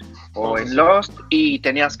 99 o en Lost y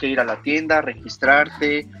tenías que ir a la tienda,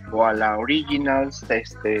 registrarte o a la Originals,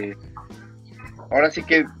 ahora sí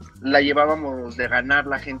que la llevábamos de ganar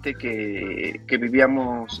la gente que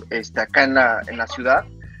vivíamos acá en la ciudad,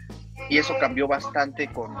 y eso cambió bastante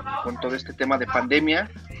con todo este tema de pandemia,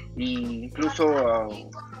 e incluso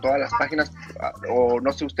todas las páginas, o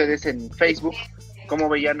no sé ustedes en Facebook, cómo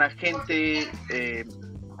veían a gente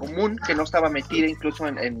común que no estaba metida incluso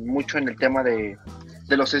mucho en el tema de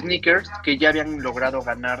los sneakers, que ya habían logrado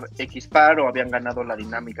ganar X par o habían ganado la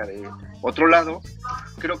dinámica de otro lado.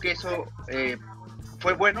 Creo que eso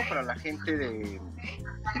fue bueno para la gente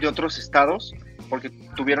de otros estados porque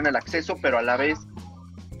tuvieron el acceso, pero a la vez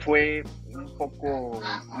fue un poco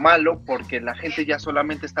malo porque la gente ya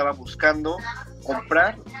solamente estaba buscando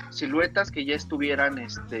comprar siluetas que ya estuvieran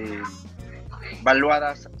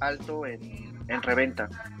valuadas alto en reventa.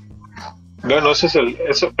 Bueno,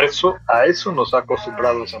 a eso nos ha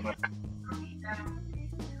acostumbrado esa marca.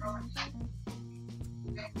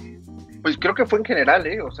 Pues creo que fue en general,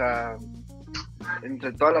 o sea,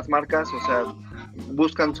 entre todas las marcas, o sea,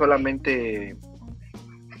 buscan solamente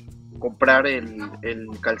comprar el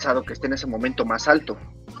calzado que esté en ese momento más alto.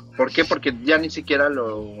 ¿Por qué? Porque ya ni siquiera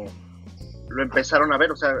lo empezaron a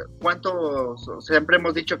ver, o sea, ¿cuántos? Siempre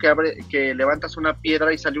hemos dicho que levantas una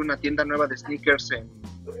piedra y sale una tienda nueva de sneakers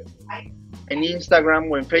en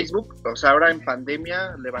Instagram o en Facebook. O sea, ahora en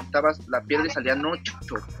pandemia levantabas la piedra y salían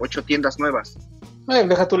 8 tiendas nuevas.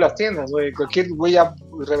 Deja tú las tiendas, güey, cualquier güey ya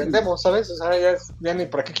revendemos, ¿sabes? O sea, ya ni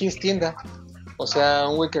para qué quieres tienda. O sea,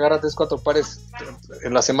 un güey que agarra 3-4 pares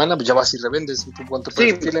en la semana, pues ya vas y revendes. ¿Cuánto sí,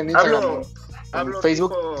 en Instagram? Hablo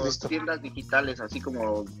Facebook, listo. Tiendas digitales, así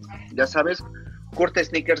como, ya sabes, Kurt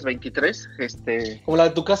Sneakers 23, Como la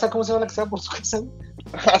de tu casa, ¿cómo se llama la que está por su casa?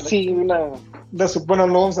 sí, bueno,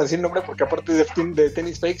 no vamos a decir nombre porque aparte de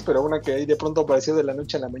tenis fakes, pero una que ahí de pronto apareció de la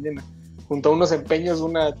noche a la mañana, junto a unos empeños,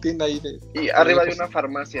 una tienda ahí y arriba de una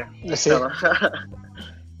farmacia. Sí.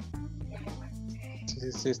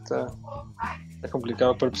 Sí, está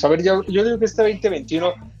complicado, pero pues a ver, yo digo que este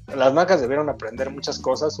 2021 las marcas debieron aprender muchas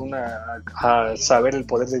cosas, a saber el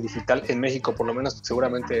poder de digital en México, por lo menos,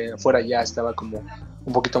 seguramente fuera ya estaba como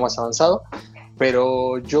un poquito más avanzado,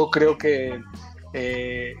 pero yo creo que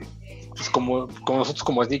pues como nosotros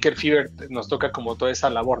como Sneaker Fever nos toca como toda esa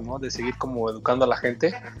labor, ¿no? De seguir como educando a la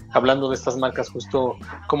gente, hablando de estas marcas justo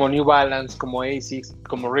como New Balance, como ASICS,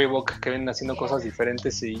 como Reebok, que vienen haciendo cosas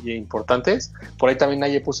diferentes e importantes. Por ahí también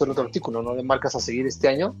Naye puso el otro artículo, ¿no? De marcas a seguir este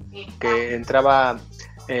año, que entraba,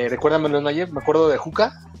 recuérdamelo, Naye, me acuerdo de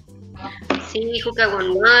Juca. Sí, Juca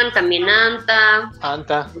Gonwan, también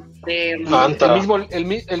Anta. El mismo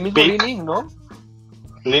Li-Ning, ¿no?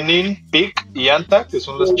 Li-Ning, Peak y Anta, que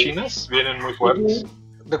son las chinas, vienen muy fuertes.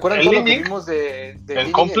 ¿Recuerdan todo lo que vimos de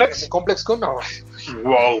 ¿En Complex? En Complex Con, no.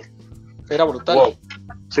 Wow. Era brutal. Wow.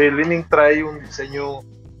 Sí, Li-Ning trae un diseño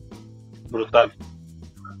brutal.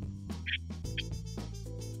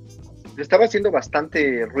 Estaba haciendo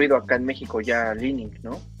bastante ruido acá en México ya Li-Ning,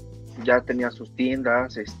 ¿no? Ya tenía sus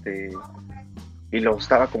tiendas, y lo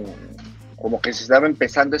estaba como que se estaba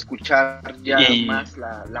empezando a escuchar ya más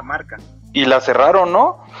la marca. Y la cerraron,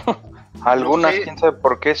 ¿no? Algunas, No sé. quién sabe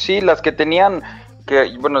por qué, sí, las que tenían,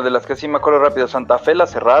 bueno, de las que sí me acuerdo rápido, Santa Fe la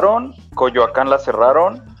cerraron, Coyoacán la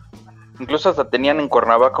cerraron, incluso hasta tenían en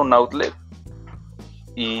Cuernavaca un outlet,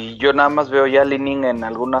 y yo nada más veo ya Li-Ning en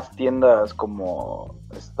algunas tiendas como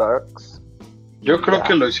Starks. Yo creo Ya.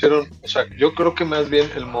 que lo hicieron, o sea, yo creo que más bien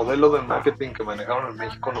el modelo de marketing que manejaron en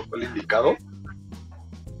México no fue el indicado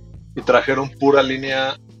y trajeron pura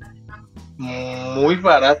línea muy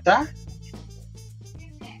barata,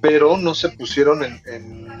 pero no se pusieron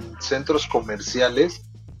en centros comerciales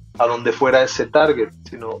a donde fuera ese target,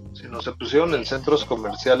 sino se pusieron en centros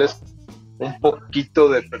comerciales un poquito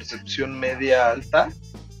de percepción media alta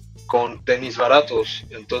con tenis baratos.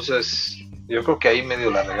 Entonces yo creo que ahí medio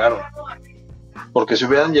la regaron, porque si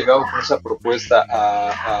hubieran llegado con esa propuesta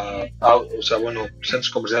o sea, bueno, centros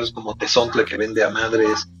comerciales como Tezontle, que vende a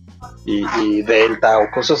madres, y Delta o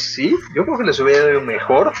cosas así, yo creo que les hubiera ido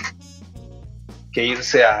mejor que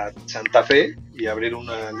irse a Santa Fe y abrir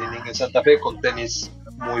una línea en Santa Fe con tenis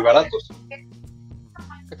muy baratos.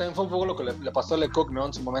 Que también fue un poco lo que le pasó a Lecoq, ¿no?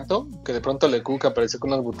 En su momento, que de pronto Lecoq apareció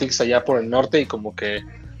con unas boutiques allá por el norte y como que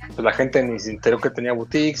pues, la gente ni se enteró que tenía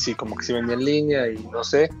boutiques y como que sí vendía en línea y no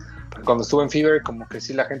sé. Pero cuando estuvo en Fever, como que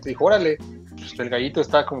sí la gente dijo, órale, pues el gallito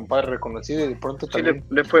está como padre reconocido y de pronto Sí, también...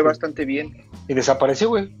 le fue bastante bien. Y desapareció,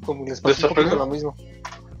 güey, como les pasó un poquito lo mismo.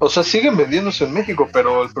 O sea, siguen vendiéndose en México,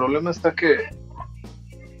 pero el problema está que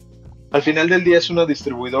al final del día es una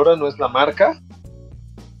distribuidora, no es la marca.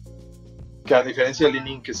 Que a diferencia de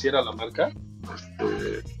Li-Ning, que sí era la marca,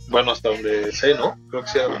 bueno, hasta donde sé, ¿no? Creo que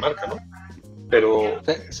sí era la marca, ¿no? Pero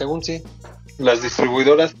Según sí. las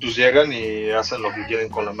distribuidoras pues llegan y hacen lo que quieren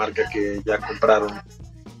con la marca que ya compraron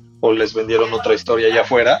o les vendieron otra historia allá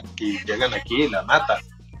afuera y llegan aquí y la matan.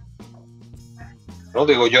 No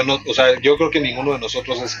digo, yo no, o sea, yo creo que ninguno de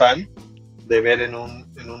nosotros es fan de ver en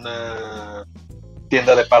una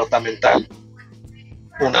tienda departamental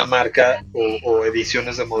una marca o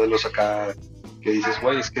ediciones de modelos acá que dices,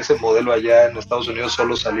 güey, es que ese modelo allá en Estados Unidos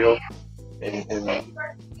solo salió en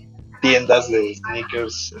tiendas de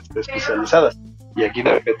sneakers especializadas y aquí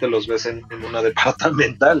de repente los ves en una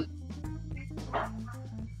departamental.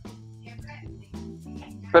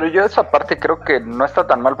 Pero yo esa parte creo que no está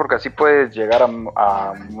tan mal porque así puedes llegar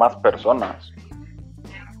a más personas.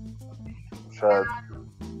 O sea,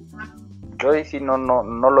 yo ahí sí no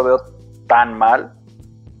lo veo tan mal.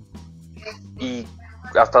 Y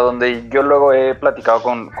hasta donde yo luego he platicado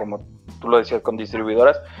como tú lo decías, con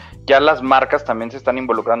distribuidoras, ya las marcas también se están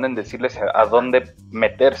involucrando en decirles a dónde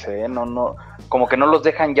meterse, ¿eh? No, como que no los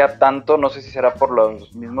dejan ya tanto, no sé si será por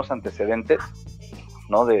los mismos antecedentes,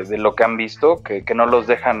 ¿no? De lo que han visto, que no los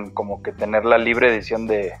dejan como que tener la libre decisión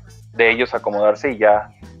de ellos acomodarse y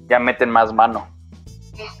ya meten más mano.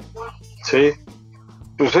 Sí,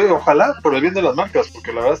 pues sí, ojalá por el bien de las marcas,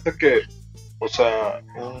 porque la verdad es que, o sea,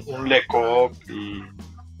 un Lecoq y,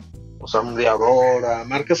 o sea, un Diadora,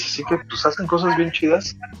 marcas así que pues hacen cosas bien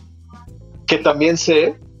chidas, que también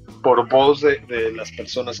sé, por voz de las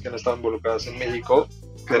personas que han estado involucradas en México,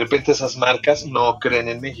 que de repente esas marcas no creen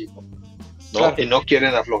en México, ¿no? Claro. Y no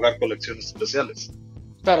quieren aflojar colecciones especiales.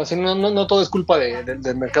 Claro, sí, no todo es culpa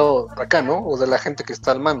del mercado de acá, ¿no? O de la gente que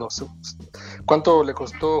está al mando. ¿Cuánto le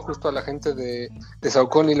costó justo a la gente de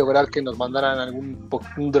Saucony lograr que nos mandaran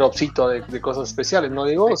un dropcito de cosas especiales, no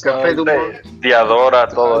digo? O sea, Café Dumont. Diadora,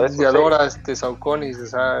 todo eso. Diadora, Saucony, o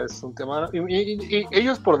sea, es un tema. Y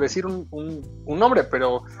ellos por decir un nombre,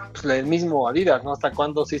 pero pues, el mismo Adidas, ¿no? ¿Hasta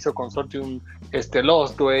cuándo se hizo consortium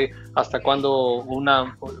Lost, güey? ¿Hasta cuándo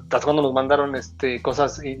nos mandaron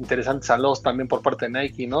cosas interesantes a Lost también por parte de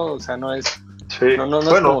Nike, ¿no? O sea, no es, Sí. no es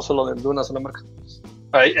Bueno, como solo de una sola marca.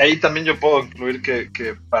 ahí también yo puedo incluir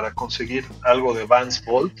que para conseguir algo de Vans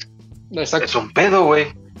Volt Exacto. es un pedo, güey.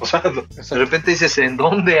 O sea, de repente dices, ¿en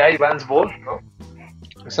dónde hay Vans Volt, no?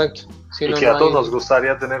 Exacto. Sí, Y no, que no a todos hay- nos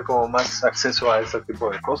gustaría tener como más acceso a este tipo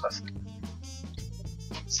de cosas.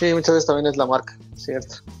 Sí, muchas veces también es la marca,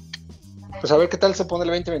 cierto. Pues a ver qué tal se pone el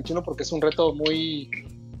 2021 porque es un reto muy,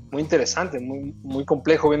 muy interesante, muy, muy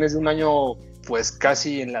complejo. Vienes de un año pues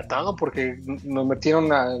casi enlatado porque nos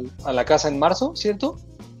metieron a la casa en marzo, ¿cierto?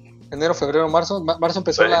 Enero, febrero, marzo. Marzo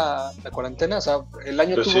empezó Sí. la cuarentena, o sea, el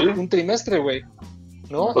año Pues tuvo sí. un trimestre, güey.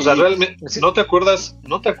 ¿No? O sea, Y- realmente, sí. ¿no te acuerdas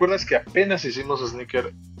que apenas hicimos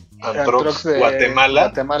Sneaker Antrox Antrox de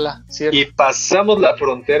Guatemala? cierto. Y pasamos la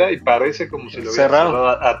frontera y parece como si lo hubieran Cerraron.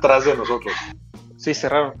 cerrado atrás de nosotros. Sí,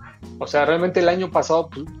 cerraron. O sea, realmente el año pasado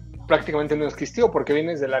pues, prácticamente no existió porque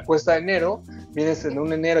vienes de la cuesta de enero, vienes en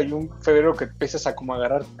un enero y un febrero que empiezas a como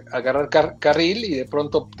agarrar carril y de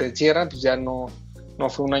pronto te cierran, pues ya no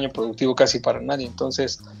fue un año productivo casi para nadie.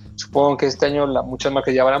 Entonces, supongo que este año muchas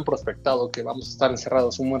marcas ya habrán prospectado que vamos a estar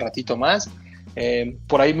encerrados un buen ratito más.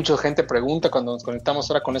 Por ahí mucha gente pregunta cuando nos conectamos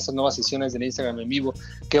ahora con estas nuevas sesiones de Instagram en vivo,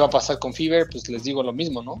 ¿qué va a pasar con Fever? Pues les digo lo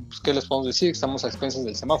mismo, ¿no? Pues ¿qué les podemos decir? Estamos a expensas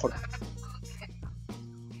del semáforo.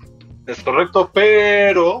 Es correcto,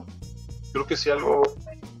 pero creo que sí algo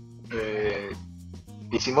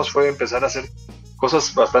hicimos fue empezar a hacer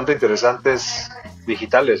cosas bastante interesantes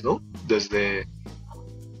digitales, ¿no? Desde,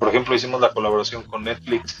 por ejemplo, hicimos la colaboración con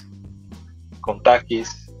Netflix, con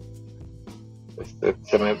Takis.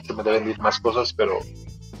 Se me deben decir más cosas, pero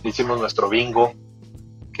hicimos nuestro bingo,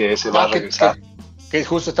 que ese va a regresar. Que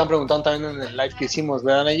justo están preguntando también en el live que hicimos,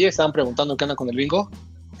 ¿verdad, Naye? Estaban preguntando qué anda con el bingo.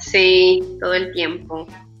 Sí, todo el tiempo.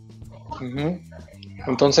 Uh-huh.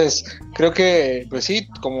 Entonces, creo que, pues sí,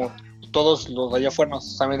 como todos los de allá afuera,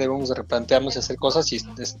 también debemos de replantearnos y hacer cosas y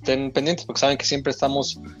estén pendientes, porque saben que siempre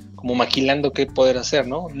estamos como maquilando qué poder hacer,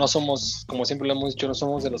 ¿no? No somos, como siempre lo hemos dicho, no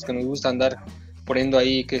somos de los que nos gusta andar poniendo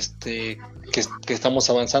ahí que estamos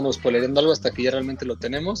avanzando, spoilerando algo hasta que ya realmente lo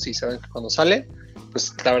tenemos y saben que cuando sale,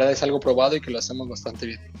 pues la verdad es algo probado y que lo hacemos bastante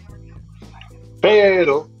bien.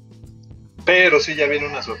 Pero sí ya viene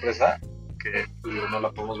una sorpresa que no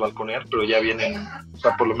la podemos balconear, pero ya vienen, o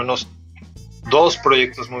sea, por lo menos 2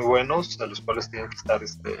 proyectos muy buenos a los cuales tienen que estar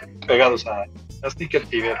pegados a Sneaker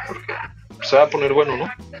Fever, porque se va a poner bueno, ¿no?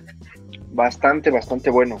 Bastante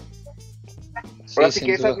bueno. Ahora sí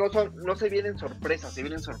que duda. esas no se vienen sorpresas, se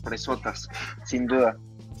vienen sorpresotas, sin duda.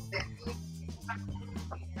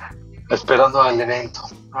 Esperando al evento.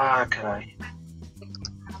 Ah, caray.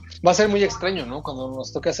 Va a ser muy extraño, ¿no? Cuando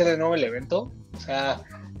nos toque hacer de nuevo el evento, o sea,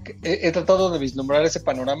 he tratado de vislumbrar ese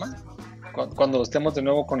panorama cuando estemos de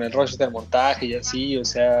nuevo con el rush del montaje y así, o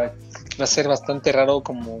sea, va a ser bastante raro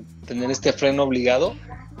como tener este freno obligado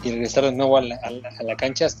y regresar de nuevo a la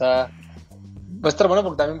cancha. Va a estar bueno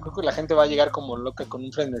porque también creo que la gente va a llegar como loca con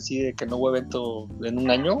un frenesí de que no hubo evento en un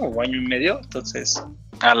año o año y medio, entonces...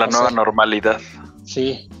 A la nueva normalidad.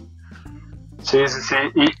 Sí. Sí.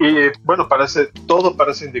 Y bueno, todo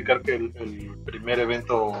parece indicar que el primer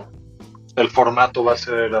evento, el formato va a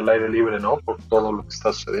ser al aire libre, ¿no? Por todo lo que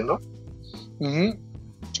está sucediendo. Uh-huh.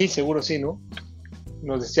 Sí, seguro sí, ¿no?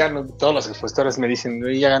 Nos decían, todos los expositores me dicen,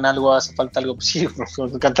 ya hagan algo, hace falta algo, pues sí,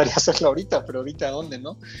 nos encantaría hacerlo ahorita, pero ahorita ¿dónde,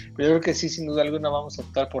 no? Pero yo creo que sí, sin duda alguna vamos a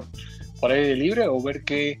optar por aire libre o ver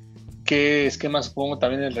qué esquema, supongo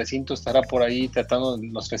también el recinto estará por ahí tratando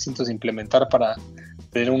los recintos de implementar para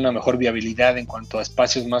tener una mejor viabilidad en cuanto a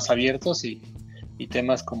espacios más abiertos y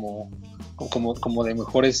temas como de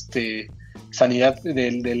mejor sanidad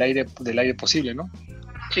del aire posible, ¿no?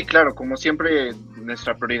 Sí, claro, como siempre,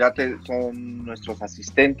 nuestra prioridad son nuestros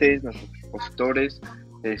asistentes, nuestros expositores,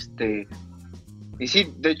 y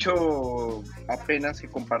sí, de hecho, apenas que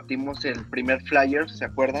compartimos el primer flyer, ¿se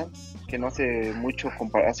acuerdan? Que no hace mucho,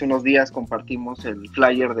 hace unos días compartimos el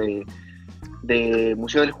flyer de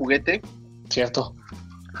Museo del Juguete. Cierto.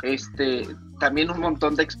 También un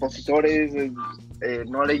montón de expositores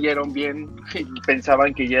no leyeron bien y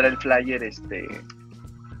pensaban que ya era el flyer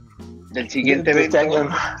del siguiente evento. Este año,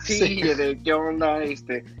 ¿no? Sí, de qué onda,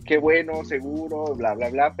 qué bueno, seguro, bla, bla,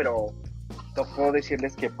 bla, pero tocó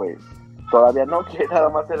decirles que pues todavía no, que nada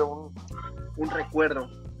más era un recuerdo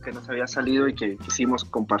que nos había salido y que quisimos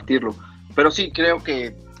compartirlo. Pero sí, creo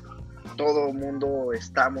que todo el mundo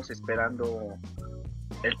estamos esperando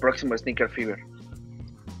el próximo Sneaker Fever.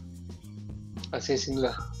 Así es, sin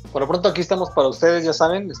duda. Por lo pronto aquí estamos para ustedes, ya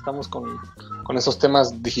saben, estamos con esos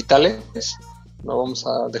temas digitales. No vamos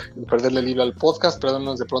a perderle el hilo al podcast,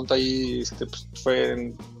 perdónenos, de pronto ahí pues, fue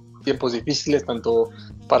en tiempos difíciles, tanto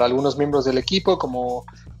para algunos miembros del equipo como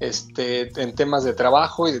en temas de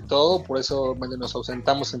trabajo y de todo, por eso nos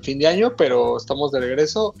ausentamos en fin de año, pero estamos de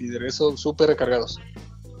regreso y de regreso súper recargados.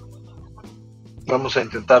 Vamos a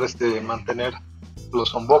intentar mantener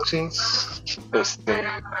los unboxings,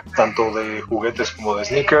 tanto de juguetes como de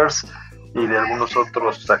sneakers y de algunos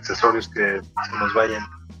otros accesorios que se nos vayan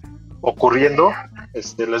ocurriendo.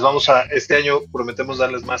 Les vamos este año prometemos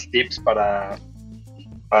darles más tips para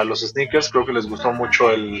los sneakers. Creo que les gustó mucho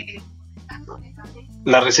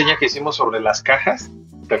la reseña que hicimos sobre las cajas,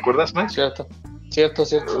 ¿te acuerdas, Max? Cierto.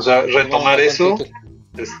 O sea, retomar eso,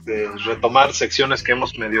 retomar secciones que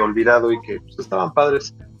hemos medio olvidado y que pues, estaban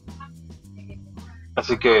padres.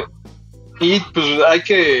 Así que, y pues hay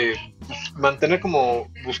que mantener como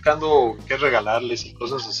buscando qué regalarles y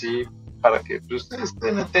cosas así para que pues,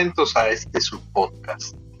 estén atentos a su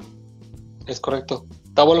podcast. Es correcto.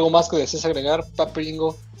 Tavo, ¿algo más que desees agregar,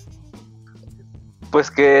 Papringo? Pues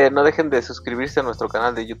que no dejen de suscribirse a nuestro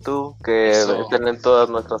canal de YouTube, que Eso. estén en todas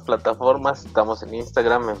nuestras plataformas. Estamos en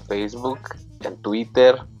Instagram, en Facebook, en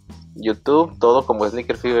Twitter, YouTube, todo como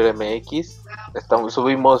Sneaker Fever MX.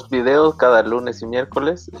 Subimos videos cada lunes y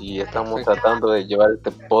miércoles y estamos Perfecto. tratando de llevar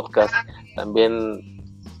este podcast también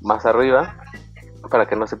más arriba para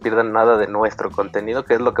que no se pierdan nada de nuestro contenido,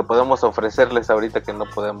 que es lo que podemos ofrecerles ahorita que no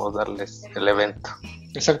podemos darles el evento.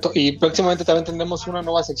 Exacto, y próximamente también tendremos una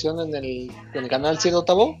nueva sección en el canal, ¿cierto,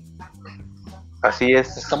 Tavo? Así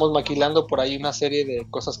es. Estamos maquilando por ahí una serie de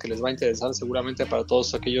cosas que les va a interesar seguramente para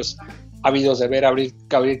todos aquellos ávidos de ver abrir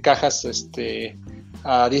cajas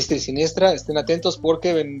a diestra y siniestra. Estén atentos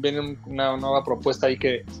porque viene una nueva propuesta ahí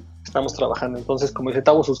que estamos trabajando. Entonces, como dice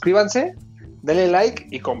Tavo, suscríbanse, denle like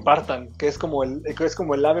y compartan, que es como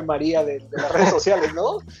el Ave María de las redes sociales,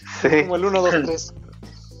 ¿no? Sí. Como el 1, 2, 3.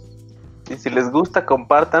 Y si les gusta,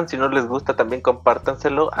 compartan. Si no les gusta, también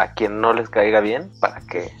compártanselo a quien no les caiga bien, para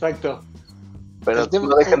que... Exacto. Pero El tema-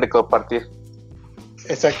 no dejen de compartir.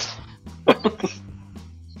 Exacto.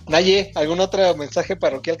 Naye, ¿algún otro mensaje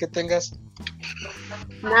parroquial que tengas?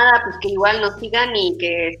 Nada, pues que igual nos sigan y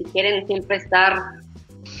que si quieren siempre estar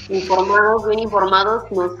informados, bien informados,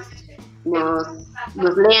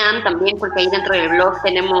 nos lean también, porque ahí dentro del blog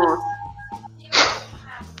tenemos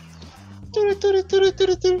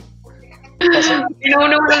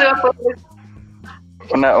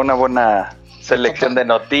Una buena selección de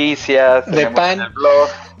noticias. De tenemos pan. en el blog,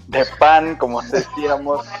 de pan, como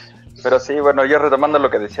decíamos. Pero sí, bueno, yo retomando lo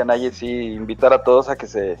que decían ayer, sí, invitar a todos a que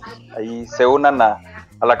se unan a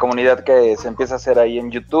la comunidad que se empieza a hacer ahí en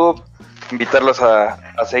YouTube, invitarlos a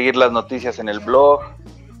seguir las noticias en el blog,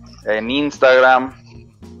 en Instagram,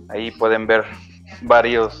 ahí pueden ver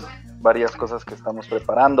varias cosas que estamos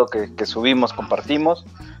preparando, que subimos, compartimos,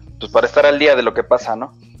 pues para estar al día de lo que pasa,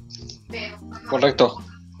 ¿no? Correcto.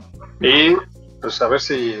 Y pues a ver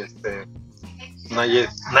si Naye,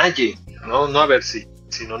 no a ver si,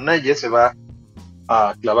 sino Naye se va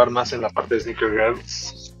a clavar más en la parte de Sneaker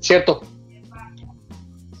Girls. Cierto.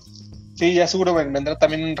 Sí, ya seguro vendrá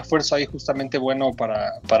también un refuerzo ahí justamente bueno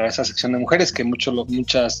para esa sección de mujeres, que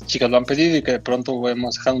muchas chicas lo han pedido y que de pronto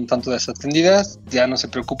hemos dejado un tanto desatendidas. Ya no se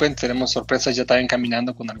preocupen, tenemos sorpresas ya también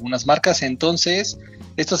caminando con algunas marcas. Entonces,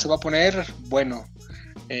 esto se va a poner bueno.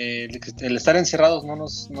 El estar encerrados no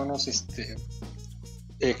nos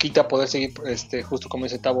quita poder seguir, justo como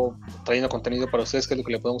dice Tavo, trayendo contenido para ustedes, que es lo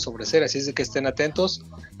que le podemos ofrecer. Así es de que estén atentos.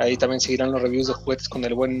 Ahí también seguirán los reviews de juguetes con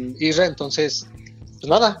el buen Isra. Entonces, pues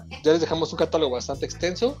nada, ya les dejamos un catálogo bastante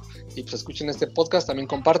extenso y pues escuchen este podcast, también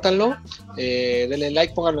compártanlo, denle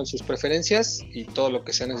like, pónganlo en sus preferencias y todo lo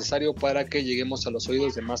que sea necesario para que lleguemos a los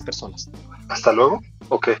oídos de más personas. Hasta luego.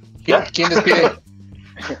 Ok. ¿Ya? ¿Quién despide?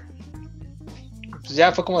 Pues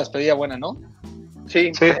ya fue como despedida buena, ¿no?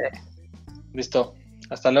 Sí, Sí. Listo.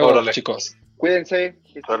 Hasta luego, Órale. chicos. cuídense.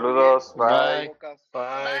 Saludos, bye. Bye.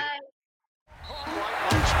 Bye.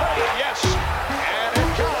 Yes, and it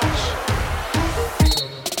counts.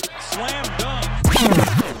 Slam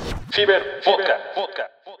dunk. Fever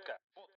Vodka.